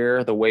of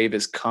beer. The wave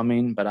is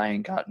coming, but I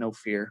ain't got no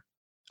fear.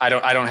 I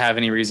don't have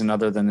any reason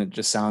other than it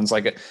just sounds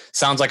like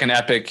an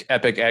epic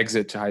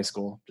exit to high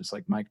school. Just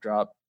like mic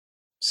drop.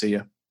 See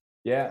ya.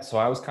 Yeah. So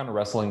I was kind of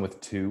wrestling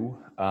with two.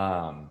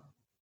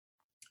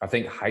 I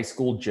think High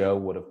School Joe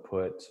would have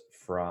put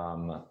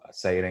from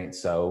Say It Ain't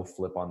So,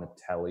 Flip on the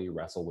Telly,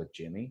 Wrestle with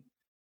Jimmy.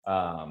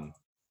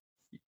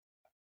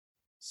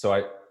 So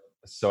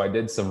I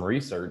did some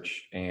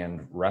research,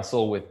 and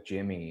Wrestle with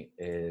Jimmy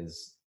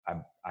is,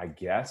 I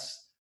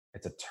guess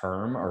it's a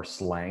term or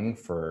slang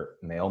for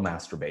male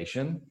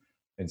masturbation.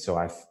 And so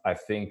I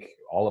think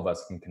all of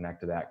us can connect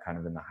to that kind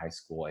of in the high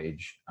school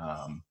age.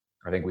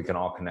 I think we can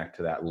all connect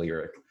to that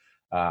lyric.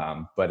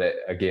 But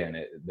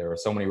there are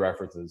so many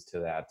references to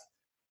that.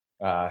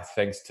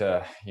 Thanks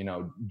to,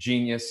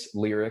 Genius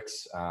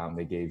Lyrics,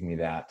 they gave me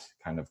that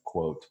kind of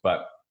quote.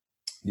 But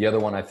the other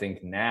one, I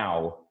think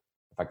now,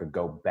 if I could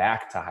go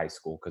back to high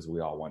school, because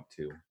we all want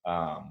to,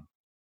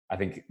 I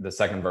think the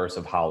second verse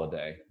of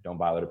Holiday, don't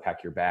bother to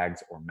pack your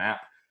bags or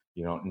map.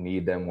 You don't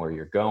need them where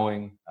you're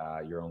going.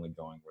 You're only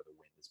going where the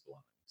wind is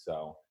blowing.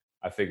 So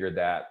I figured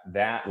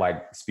that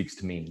like speaks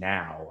to me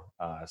now,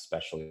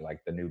 especially like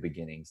the new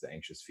beginnings, the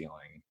anxious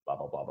feeling, blah,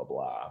 blah, blah, blah,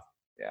 blah.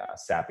 Yeah,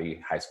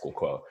 sappy high school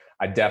quote.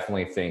 I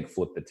definitely think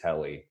Flip the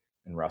Telly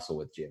and Wrestle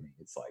with Jimmy.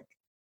 It's like,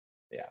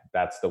 yeah,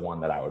 that's the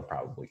one that I would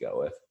probably go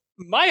with.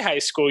 My high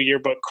school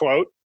yearbook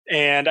quote,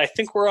 and I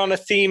think we're on a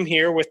theme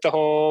here with the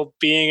whole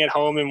being at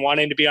home and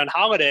wanting to be on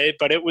holiday,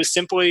 but it was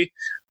simply,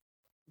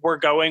 we're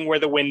going where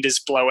the wind is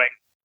blowing.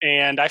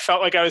 And I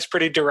felt like I was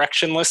pretty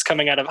directionless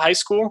coming out of high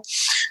school.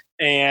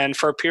 And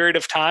for a period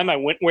of time, I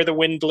went where the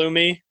wind blew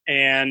me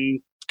and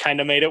kind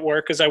of made it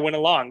work as I went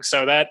along.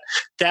 So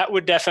that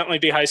would definitely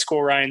be high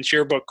school Ryan's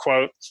yearbook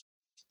quote.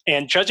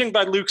 And judging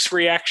by Luke's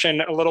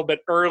reaction a little bit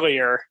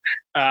earlier,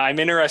 I'm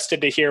interested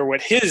to hear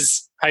what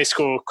his high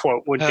school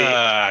quote would be.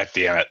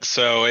 Damn it.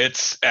 So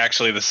it's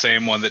actually the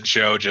same one that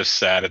Joe just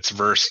said. It's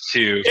verse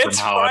 2 from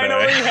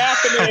Holiday. It's finally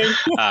happening.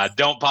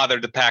 Don't bother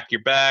to pack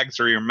your bags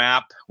or your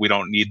map. We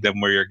don't need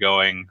them where you're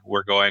going.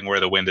 We're going where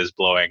the wind is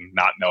blowing,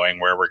 not knowing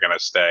where we're going to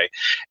stay.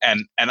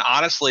 And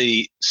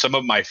honestly, some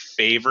of my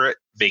favorite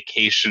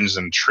vacations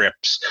and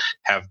trips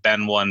have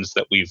been ones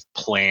that we've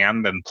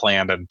planned and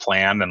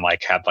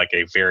like had like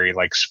a very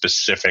like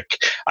specific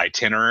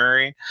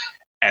itinerary,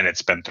 and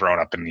it's been thrown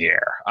up in the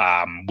air.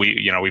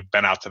 We've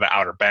been out to the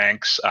Outer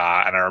Banks,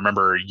 and I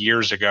remember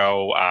years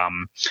ago, I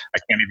can't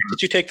even.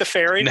 Did you take the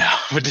ferry? No,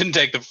 we didn't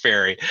take the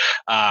ferry.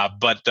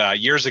 But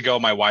years ago,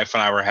 my wife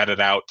and I were headed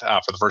out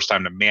for the first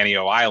time to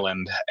Manio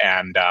Island,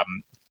 and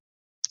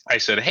I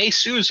said, "Hey,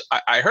 Suze,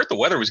 I heard the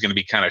weather was going to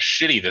be kind of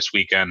shitty this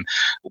weekend.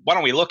 Why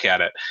don't we look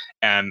at it?"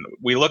 And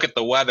we look at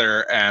the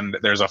weather, and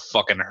there's a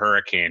fucking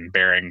hurricane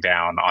bearing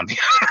down on the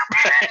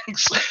Outer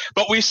Banks.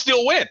 But we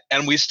still went,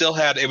 and we still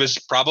had. It was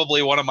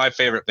probably one of my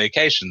favorite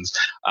vacations.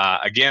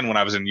 Again, when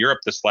I was in Europe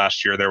this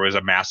last year, there was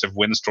a massive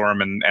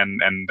windstorm and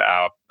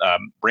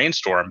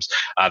rainstorms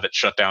that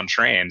shut down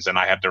trains, and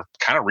I had to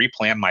kind of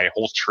replan my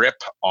whole trip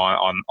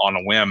on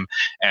a whim.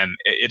 And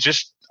it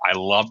just, I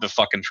love to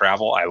fucking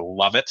travel. I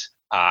love it.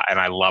 And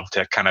I love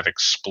to kind of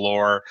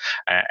explore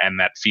and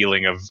that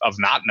feeling of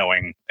not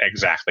knowing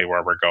exactly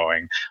where we're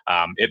going.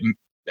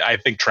 I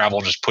think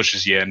travel just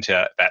pushes you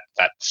into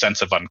that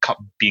sense of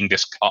being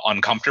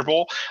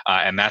uncomfortable.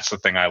 And that's the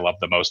thing I love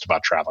the most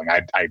about traveling.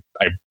 I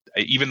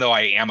even though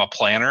I am a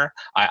planner,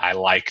 I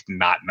like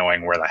not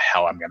knowing where the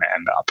hell I'm going to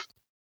end up.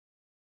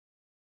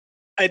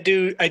 I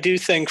do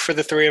think for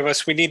the three of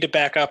us, we need to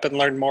back up and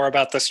learn more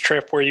about this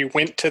trip where you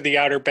went to the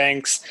Outer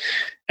Banks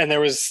and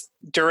there was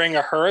during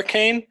a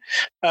hurricane,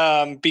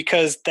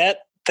 because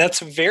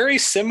that's very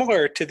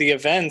similar to the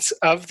events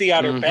of the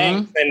Outer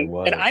Banks.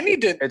 And I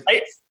need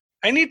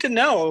to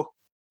know.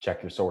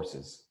 Check your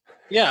sources.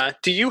 Yeah.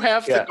 Do you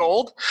have the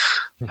gold?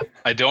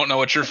 I don't know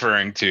what you're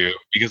referring to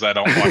because I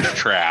don't watch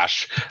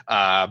trash.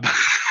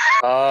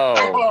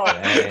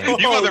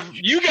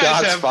 You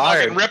guys have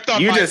fucking ripped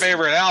on my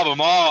favorite album.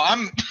 Oh,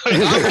 I'm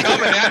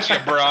coming at you,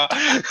 bro.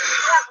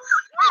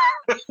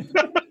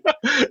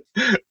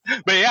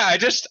 But yeah,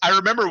 I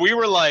remember we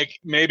were like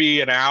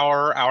maybe an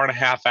hour and a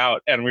half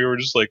out, and we were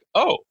just like,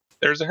 oh,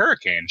 there's a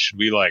hurricane. Should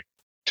we like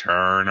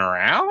turn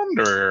around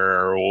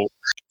or?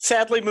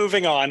 Sadly,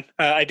 moving on,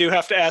 I do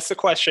have to ask the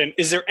question,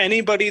 is there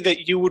anybody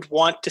that you would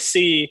want to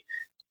see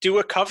do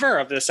a cover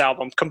of this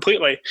album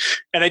completely?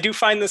 And I do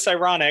find this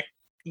ironic,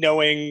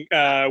 knowing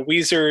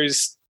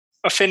Weezer's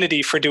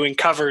affinity for doing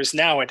covers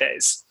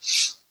nowadays.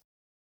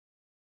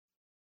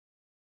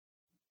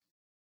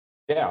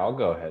 Yeah, I'll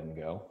go ahead and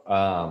go.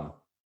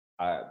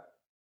 I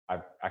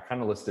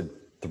kind of listed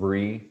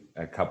three,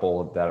 a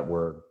couple that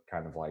were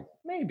kind of like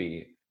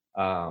maybe.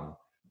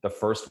 The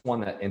first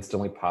one that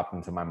instantly popped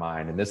into my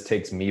mind, and this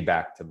takes me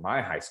back to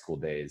my high school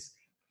days,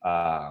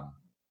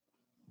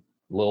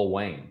 Lil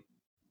Wayne.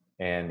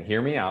 And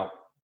hear me out.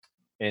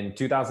 In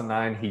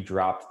 2009, he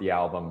dropped the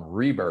album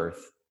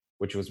Rebirth,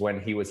 which was when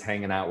he was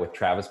hanging out with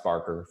Travis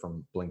Barker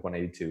from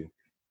Blink-182.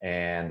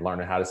 and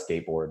learning how to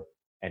skateboard.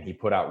 And he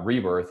put out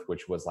Rebirth,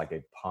 which was like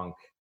a punk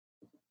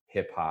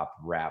hip hop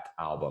rap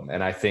album.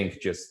 And I think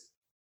just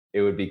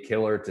it would be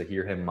killer to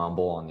hear him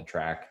mumble on the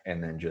track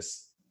and then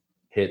just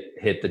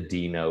hit the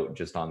D note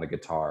just on the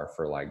guitar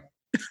for like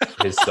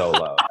his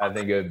solo. I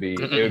think it would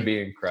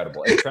be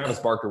incredible. If Travis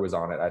Barker was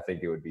on it, I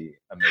think it would be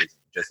amazing.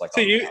 Just like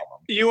so on the album.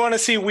 You want to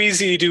see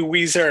Wheezy do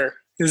Weezer?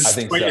 I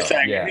think so.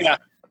 Yeah.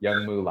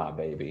 Young Moolah,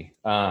 baby.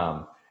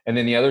 And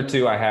then the other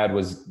two I had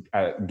was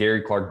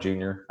Gary Clark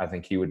Jr. I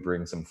think he would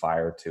bring some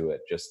fire to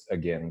it. Just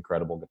again,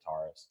 incredible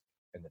guitarist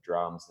and the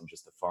drums and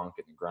just the funk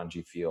and the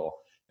grungy feel.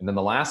 And then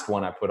the last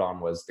one I put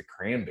on was the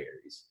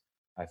Cranberries.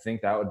 I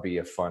think that would be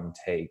a fun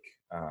take.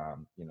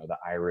 The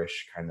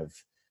Irish kind of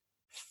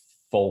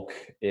folk,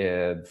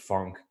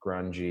 funk,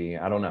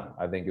 grungy. I don't know.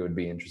 I think it would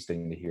be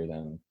interesting to hear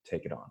them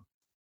take it on.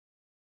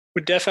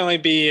 Would definitely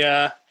be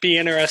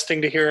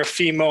interesting to hear a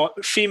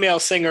female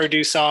singer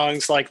do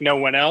songs like no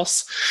one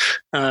else.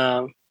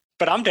 But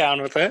I'm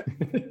down with it.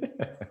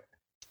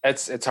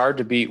 It's hard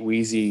to beat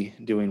Wheezy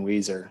doing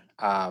Weezer.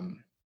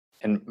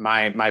 And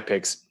my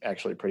pick's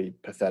actually pretty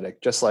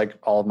pathetic, just like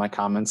all of my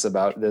comments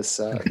about this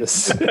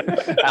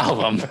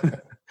album.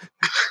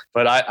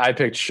 But I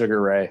picked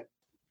Sugar Ray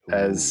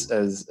as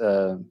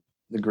the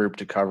group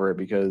to cover it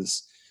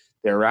because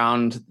they're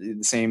around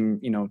the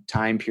same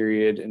time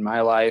period in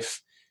my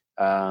life.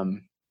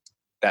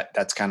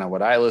 That's kind of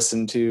what I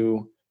listen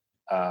to.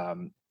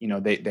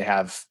 They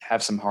have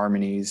some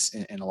harmonies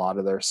in a lot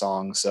of their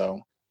songs,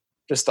 so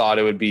just thought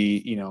it would be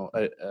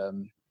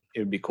it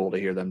would be cool to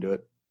hear them do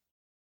it.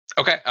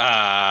 Okay.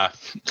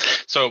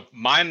 So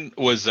mine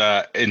was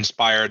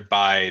inspired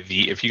by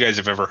if you guys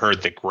have ever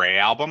heard the Grey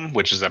album,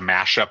 which is a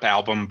mashup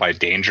album by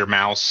Danger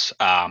Mouse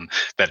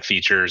that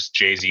features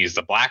Jay-Z's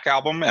The Black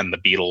Album and the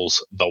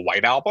Beatles' The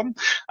White Album.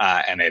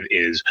 And it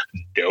is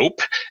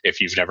dope. If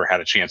you've never had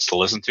a chance to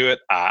listen to it,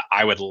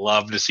 I would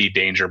love to see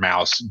Danger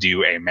Mouse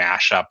do a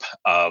mashup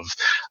of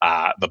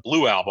the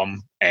Blue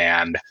Album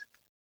and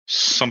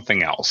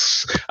something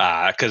else,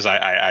 because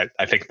I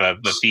think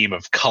the theme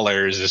of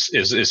colors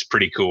is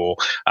pretty cool.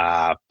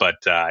 But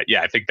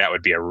I think that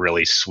would be a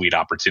really sweet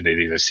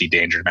opportunity to see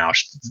Danger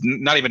Mouse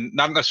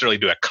not necessarily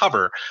do a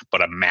cover,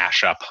 but a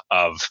mashup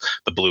of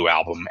the Blue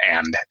Album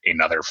and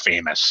another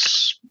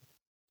famous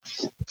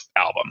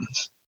album.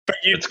 But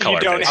you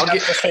don't have the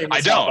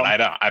famous album.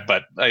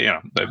 But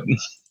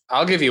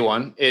I'll give you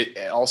one.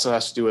 It also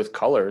has to do with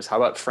colors. How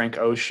about Frank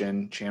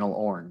Ocean, Channel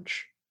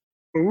Orange?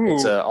 Ooh.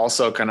 It's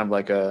also kind of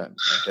like a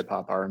hip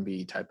hop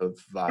R&B type of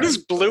vibe. What is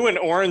blue and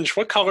orange?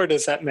 What color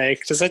does that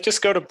make? Does that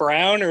just go to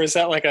brown, or is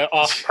that like a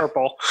off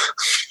purple?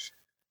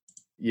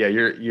 Yeah,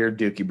 you're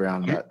Dookie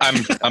Brown.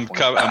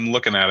 I'm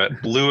looking at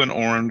it. Blue and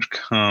orange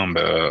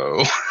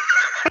combo.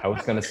 I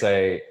was gonna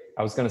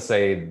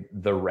say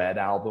the Red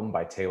album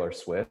by Taylor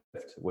Swift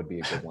would be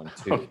a good one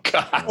too. Oh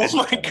God! Oh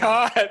my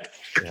God!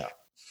 Yeah.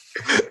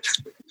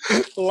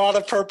 A lot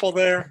of purple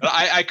there.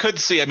 I could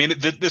see. I mean,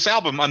 this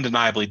album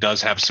undeniably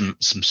does have some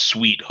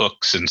sweet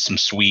hooks and some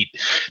sweet,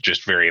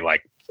 just very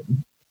like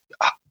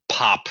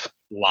pop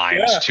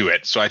lines to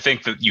it. So I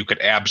think that you could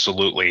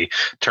absolutely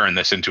turn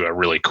this into a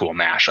really cool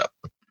mashup.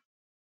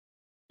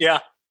 Yeah,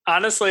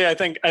 honestly, I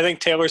think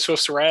Taylor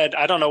Swift's Red.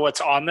 I don't know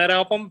what's on that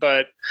album,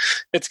 but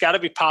it's got to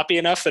be poppy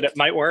enough that it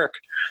might work.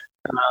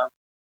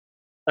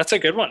 That's a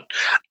good one.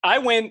 I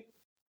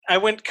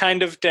went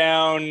kind of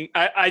down.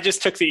 I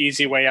just took the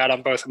easy way out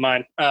on both of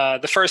mine.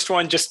 The first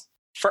one, just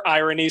for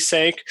irony's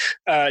sake,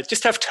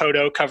 just have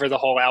Toto cover the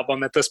whole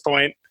album at this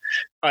point.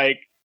 Like,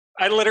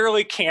 I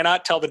literally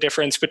cannot tell the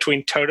difference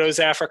between Toto's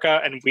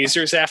Africa and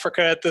Weezer's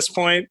Africa at this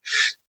point.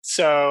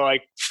 So,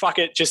 like, fuck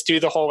it, just do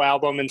the whole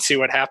album and see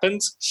what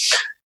happens.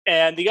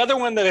 And the other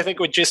one that I think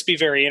would just be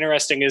very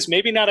interesting is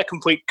maybe not a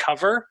complete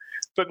cover,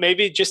 but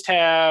maybe just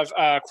have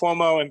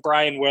Cuomo and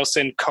Brian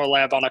Wilson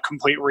collab on a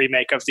complete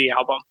remake of the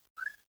album.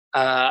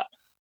 I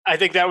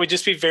think that would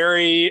just be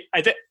very.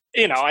 I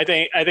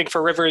think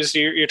for Rivers,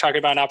 you're talking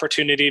about an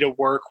opportunity to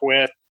work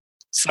with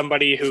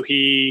somebody who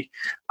he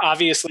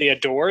obviously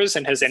adores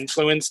and has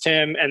influenced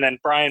him, and then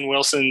Brian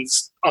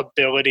Wilson's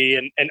ability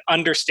and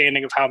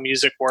understanding of how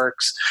music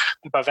works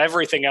above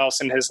everything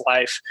else in his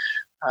life.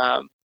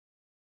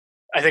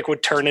 I think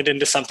would turn it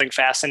into something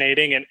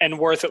fascinating and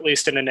worth at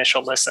least an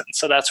initial listen.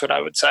 So that's what I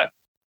would say.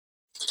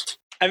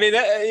 I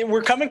mean,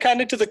 we're coming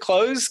kind of to the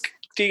close.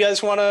 Do you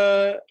guys want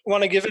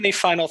to give any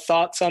final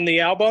thoughts on the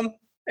album?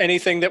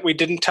 Anything that we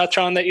didn't touch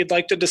on that you'd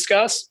like to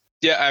discuss?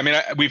 Yeah, I mean,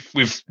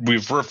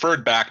 we've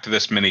referred back to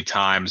this many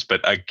times,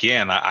 but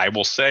again, I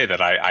will say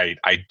that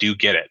I do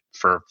get it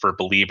for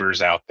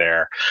believers out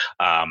there.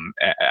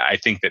 I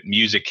think that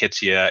music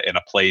hits you in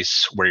a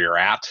place where you're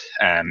at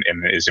and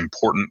is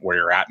important where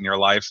you're at in your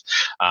life,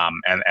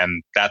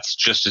 and that's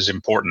just as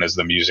important as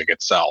the music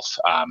itself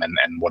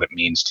and what it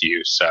means to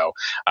you. So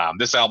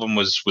this album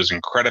was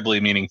incredibly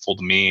meaningful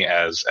to me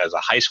as a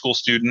high school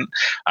student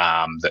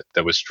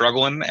that was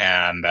struggling,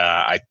 and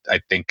I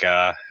think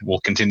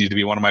will continue to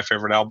be one of my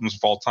favorite albums of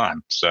all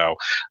time. So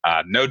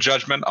no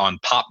judgment on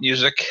pop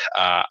music.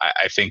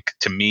 I think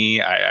to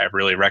me, I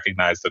really recommend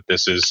recognize that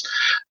this is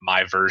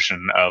my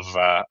version of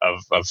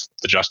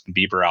the Justin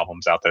Bieber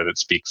albums out there that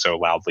speak so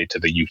loudly to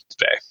the youth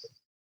today.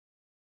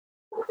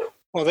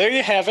 Well, there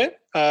you have it.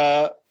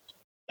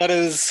 That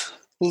is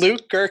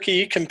Luke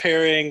Gerke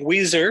comparing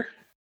Weezer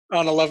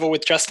on a level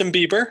with Justin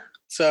Bieber.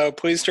 So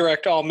please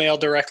direct all mail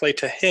directly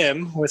to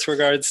him with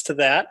regards to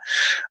that.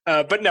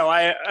 But no,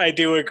 I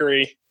do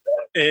agree.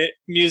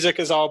 Music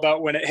is all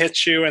about when it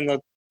hits you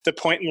and the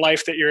point in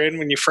life that you're in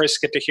when you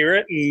first get to hear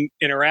it and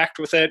interact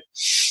with it.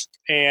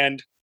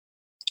 And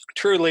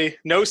truly,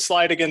 no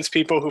slight against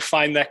people who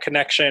find that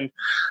connection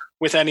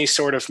with any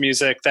sort of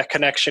music. That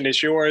connection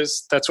is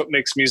yours. That's what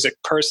makes music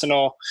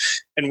personal.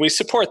 And we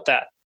support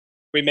that.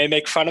 We may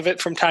make fun of it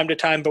from time to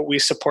time, but we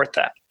support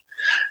that.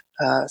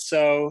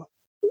 So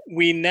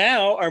we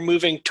now are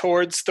moving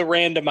towards the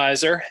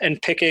randomizer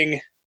and picking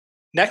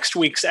next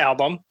week's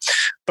album.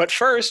 But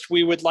first,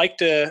 we would like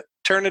to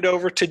turn it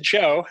over to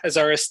Joe as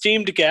our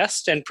esteemed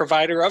guest and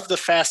provider of the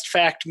Fast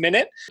Fact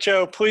Minute.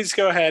 Joe, please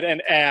go ahead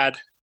and add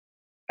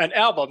an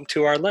album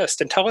to our list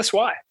and tell us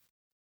why.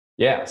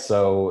 Yeah,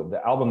 so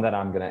the album that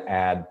I'm going to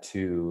add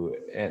to,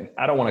 and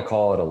I don't want to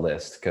call it a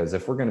list, because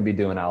if we're going to be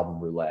doing album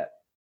roulette,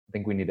 I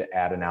think we need to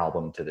add an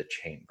album to the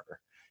chamber.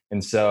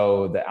 And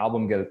so the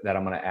album that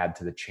I'm going to add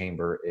to the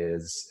chamber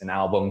is an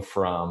album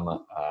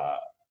from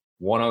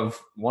one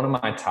of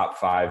my top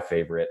 5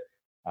 favorite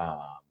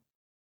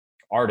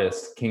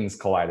artists, King's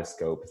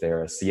Kaleidoscope.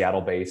 They're a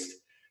Seattle-based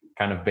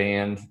kind of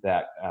band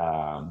that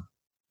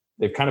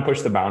they've kind of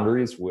pushed the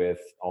boundaries with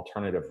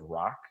alternative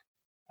rock,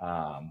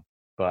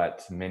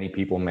 but many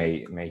people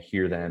may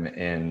hear them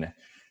in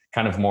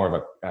kind of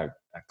more of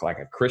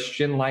a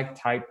Christian-like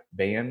type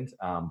band,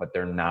 but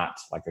they're not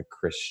like a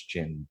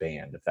Christian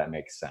band, if that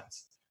makes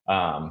sense.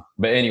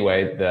 But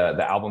anyway,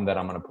 the album that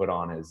I'm going to put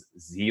on is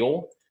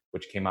Zeal,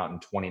 which came out in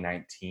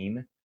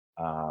 2019,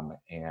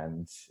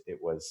 and it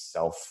was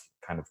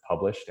kind of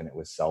published, and it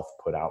was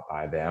self-put out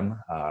by them.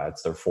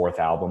 It's their 4th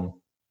album.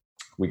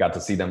 We got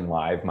to see them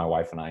live, my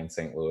wife and I, in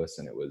St. Louis,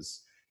 and it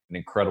was an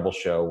incredible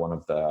show,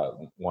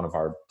 one of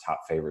our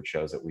top favorite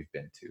shows that we've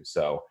been to.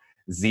 So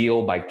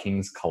Zeal by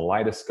King's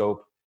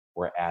Kaleidoscope.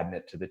 We're adding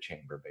it to the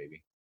chamber,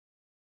 baby.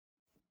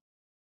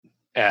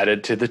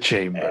 Added to the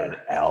chamber. An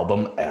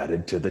album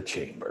added to the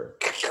chamber.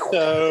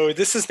 So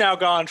this has now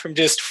gone from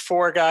just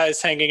 4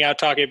 guys hanging out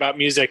talking about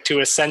music to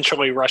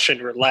essentially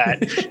Russian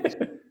roulette,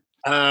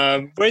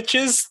 which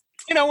is,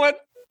 you know what?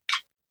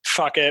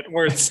 Fuck it.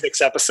 We're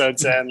 6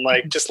 episodes in.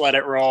 Like, just let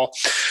it roll.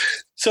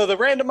 So the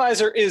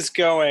randomizer is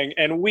going,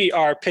 and we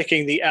are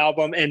picking the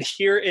album, and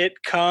here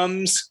it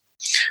comes.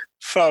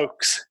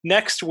 Folks,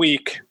 next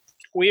week,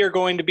 we are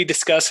going to be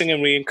discussing,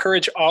 and we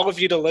encourage all of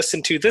you to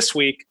listen to this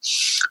week,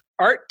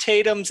 Art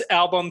Tatum's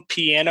album,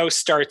 Piano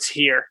Starts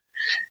Here.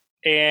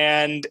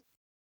 And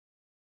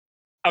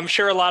I'm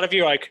sure a lot of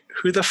you are like,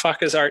 who the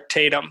fuck is Art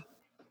Tatum?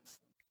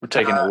 We're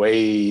taking it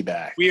way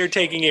back. We are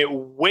taking it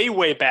way,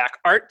 way back.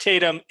 Art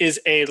Tatum is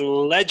a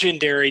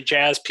legendary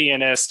jazz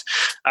pianist.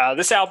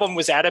 This album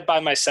was added by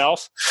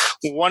myself.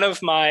 One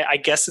of my, I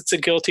guess it's a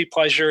guilty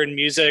pleasure in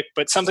music,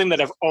 but something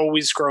that I've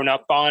always grown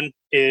up on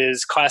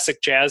is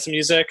classic jazz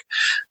music.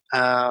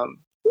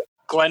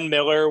 Glenn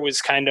Miller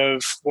was kind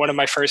of one of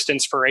my first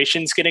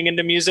inspirations getting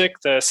into music.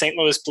 The St.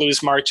 Louis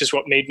Blues March is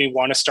what made me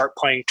want to start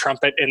playing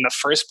trumpet in the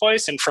first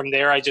place. And from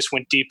there, I just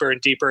went deeper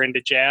and deeper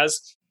into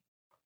jazz.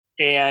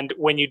 And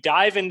when you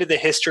dive into the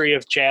history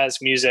of jazz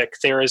music,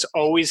 there is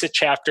always a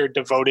chapter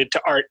devoted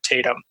to Art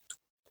Tatum,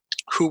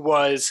 who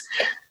was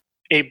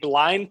a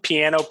blind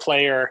piano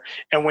player.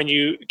 And when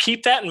you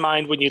keep that in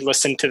mind when you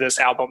listen to this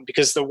album,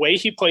 because the way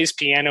he plays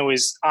piano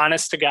is,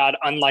 honest to God,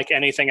 unlike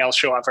anything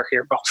else you'll ever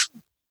hear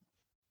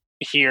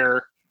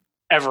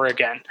ever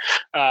again.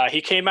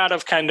 He came out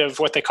of kind of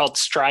what they called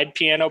stride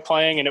piano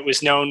playing, and it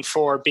was known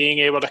for being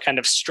able to kind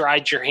of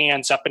stride your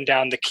hands up and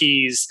down the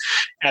keys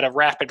at a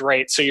rapid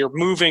rate. So you're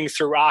moving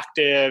through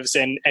octaves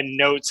and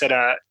notes at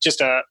an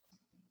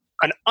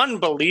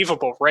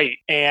unbelievable rate.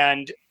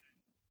 And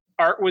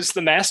Art was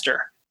the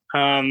master.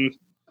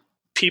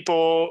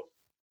 People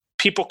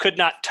could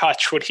not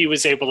touch what he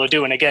was able to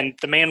do. And again,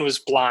 the man was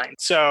blind.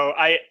 So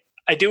I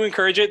do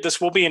encourage it. This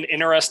will be an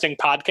interesting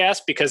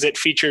podcast because it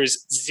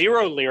features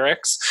 0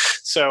 lyrics.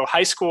 So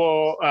high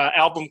school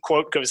album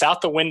quote goes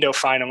out the window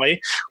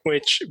finally,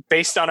 which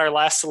based on our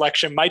last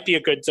selection might be a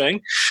good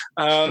thing.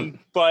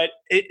 But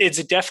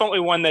it's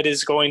definitely one that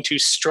is going to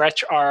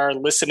stretch our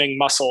listening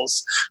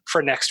muscles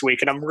for next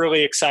week. And I'm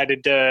really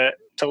excited to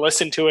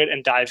listen to it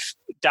and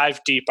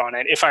dive deep on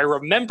it. If I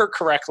remember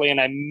correctly, and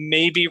I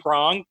may be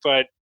wrong,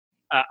 but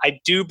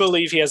I do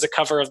believe he has a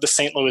cover of the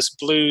St. Louis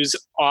Blues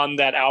on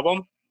that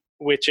album,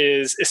 which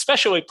is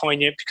especially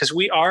poignant because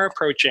we are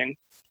approaching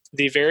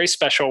the very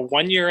special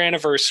 1-year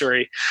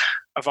anniversary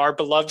of our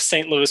beloved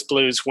St. Louis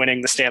Blues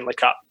winning the Stanley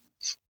Cup.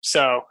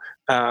 So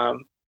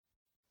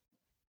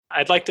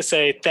I'd like to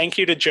say thank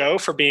you to Joe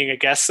for being a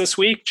guest this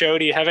week. Joe,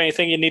 do you have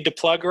anything you need to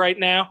plug right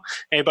now?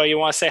 Anybody you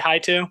want to say hi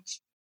to?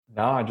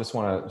 No, I just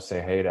want to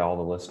say hey to all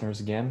the listeners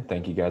again.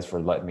 Thank you guys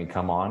for letting me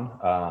come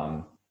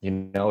on.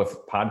 if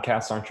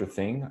podcasts aren't your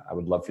thing, I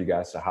would love for you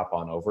guys to hop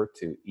on over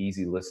to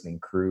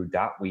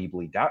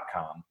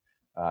easylisteningcrew.weebly.com.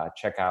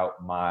 Check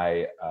out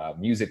my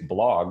music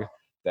blog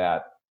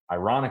that,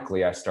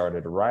 ironically, I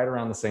started right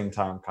around the same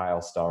time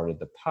Kyle started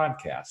the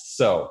podcast.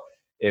 So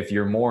if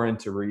you're more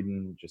into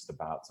reading just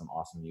about some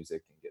awesome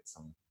music and get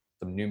some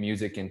new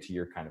music into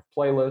your kind of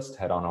playlist,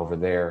 head on over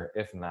there.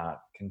 If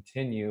not,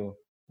 continue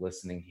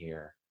listening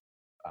here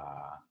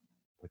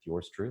with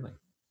yours truly.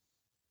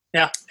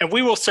 Yeah, and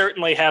we will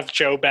certainly have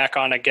Joe back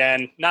on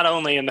again, not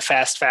only in the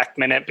Fast Fact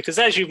Minute, because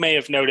as you may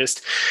have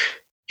noticed,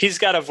 he's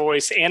got a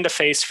voice and a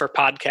face for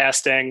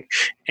podcasting,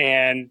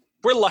 and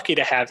we're lucky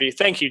to have you.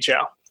 Thank you,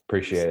 Joe.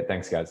 Appreciate it.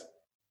 Thanks, guys.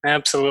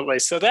 Absolutely.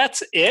 So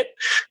that's it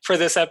for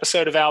this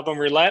episode of Album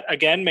Roulette.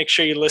 Again, make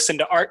sure you listen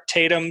to Art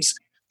Tatum's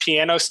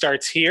Piano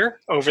Starts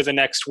Here over the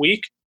next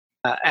week.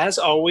 As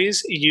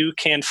always, you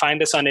can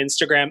find us on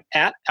Instagram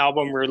at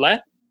Album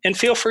Roulette. And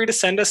feel free to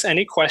send us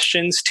any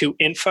questions to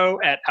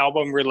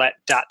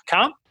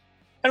info@albumroulette.com,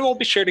 and we'll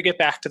be sure to get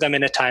back to them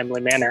in a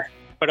timely manner.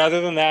 But other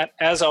than that,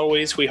 as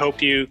always, we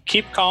hope you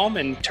keep calm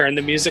and turn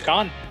the music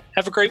on.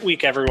 Have a great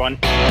week, everyone.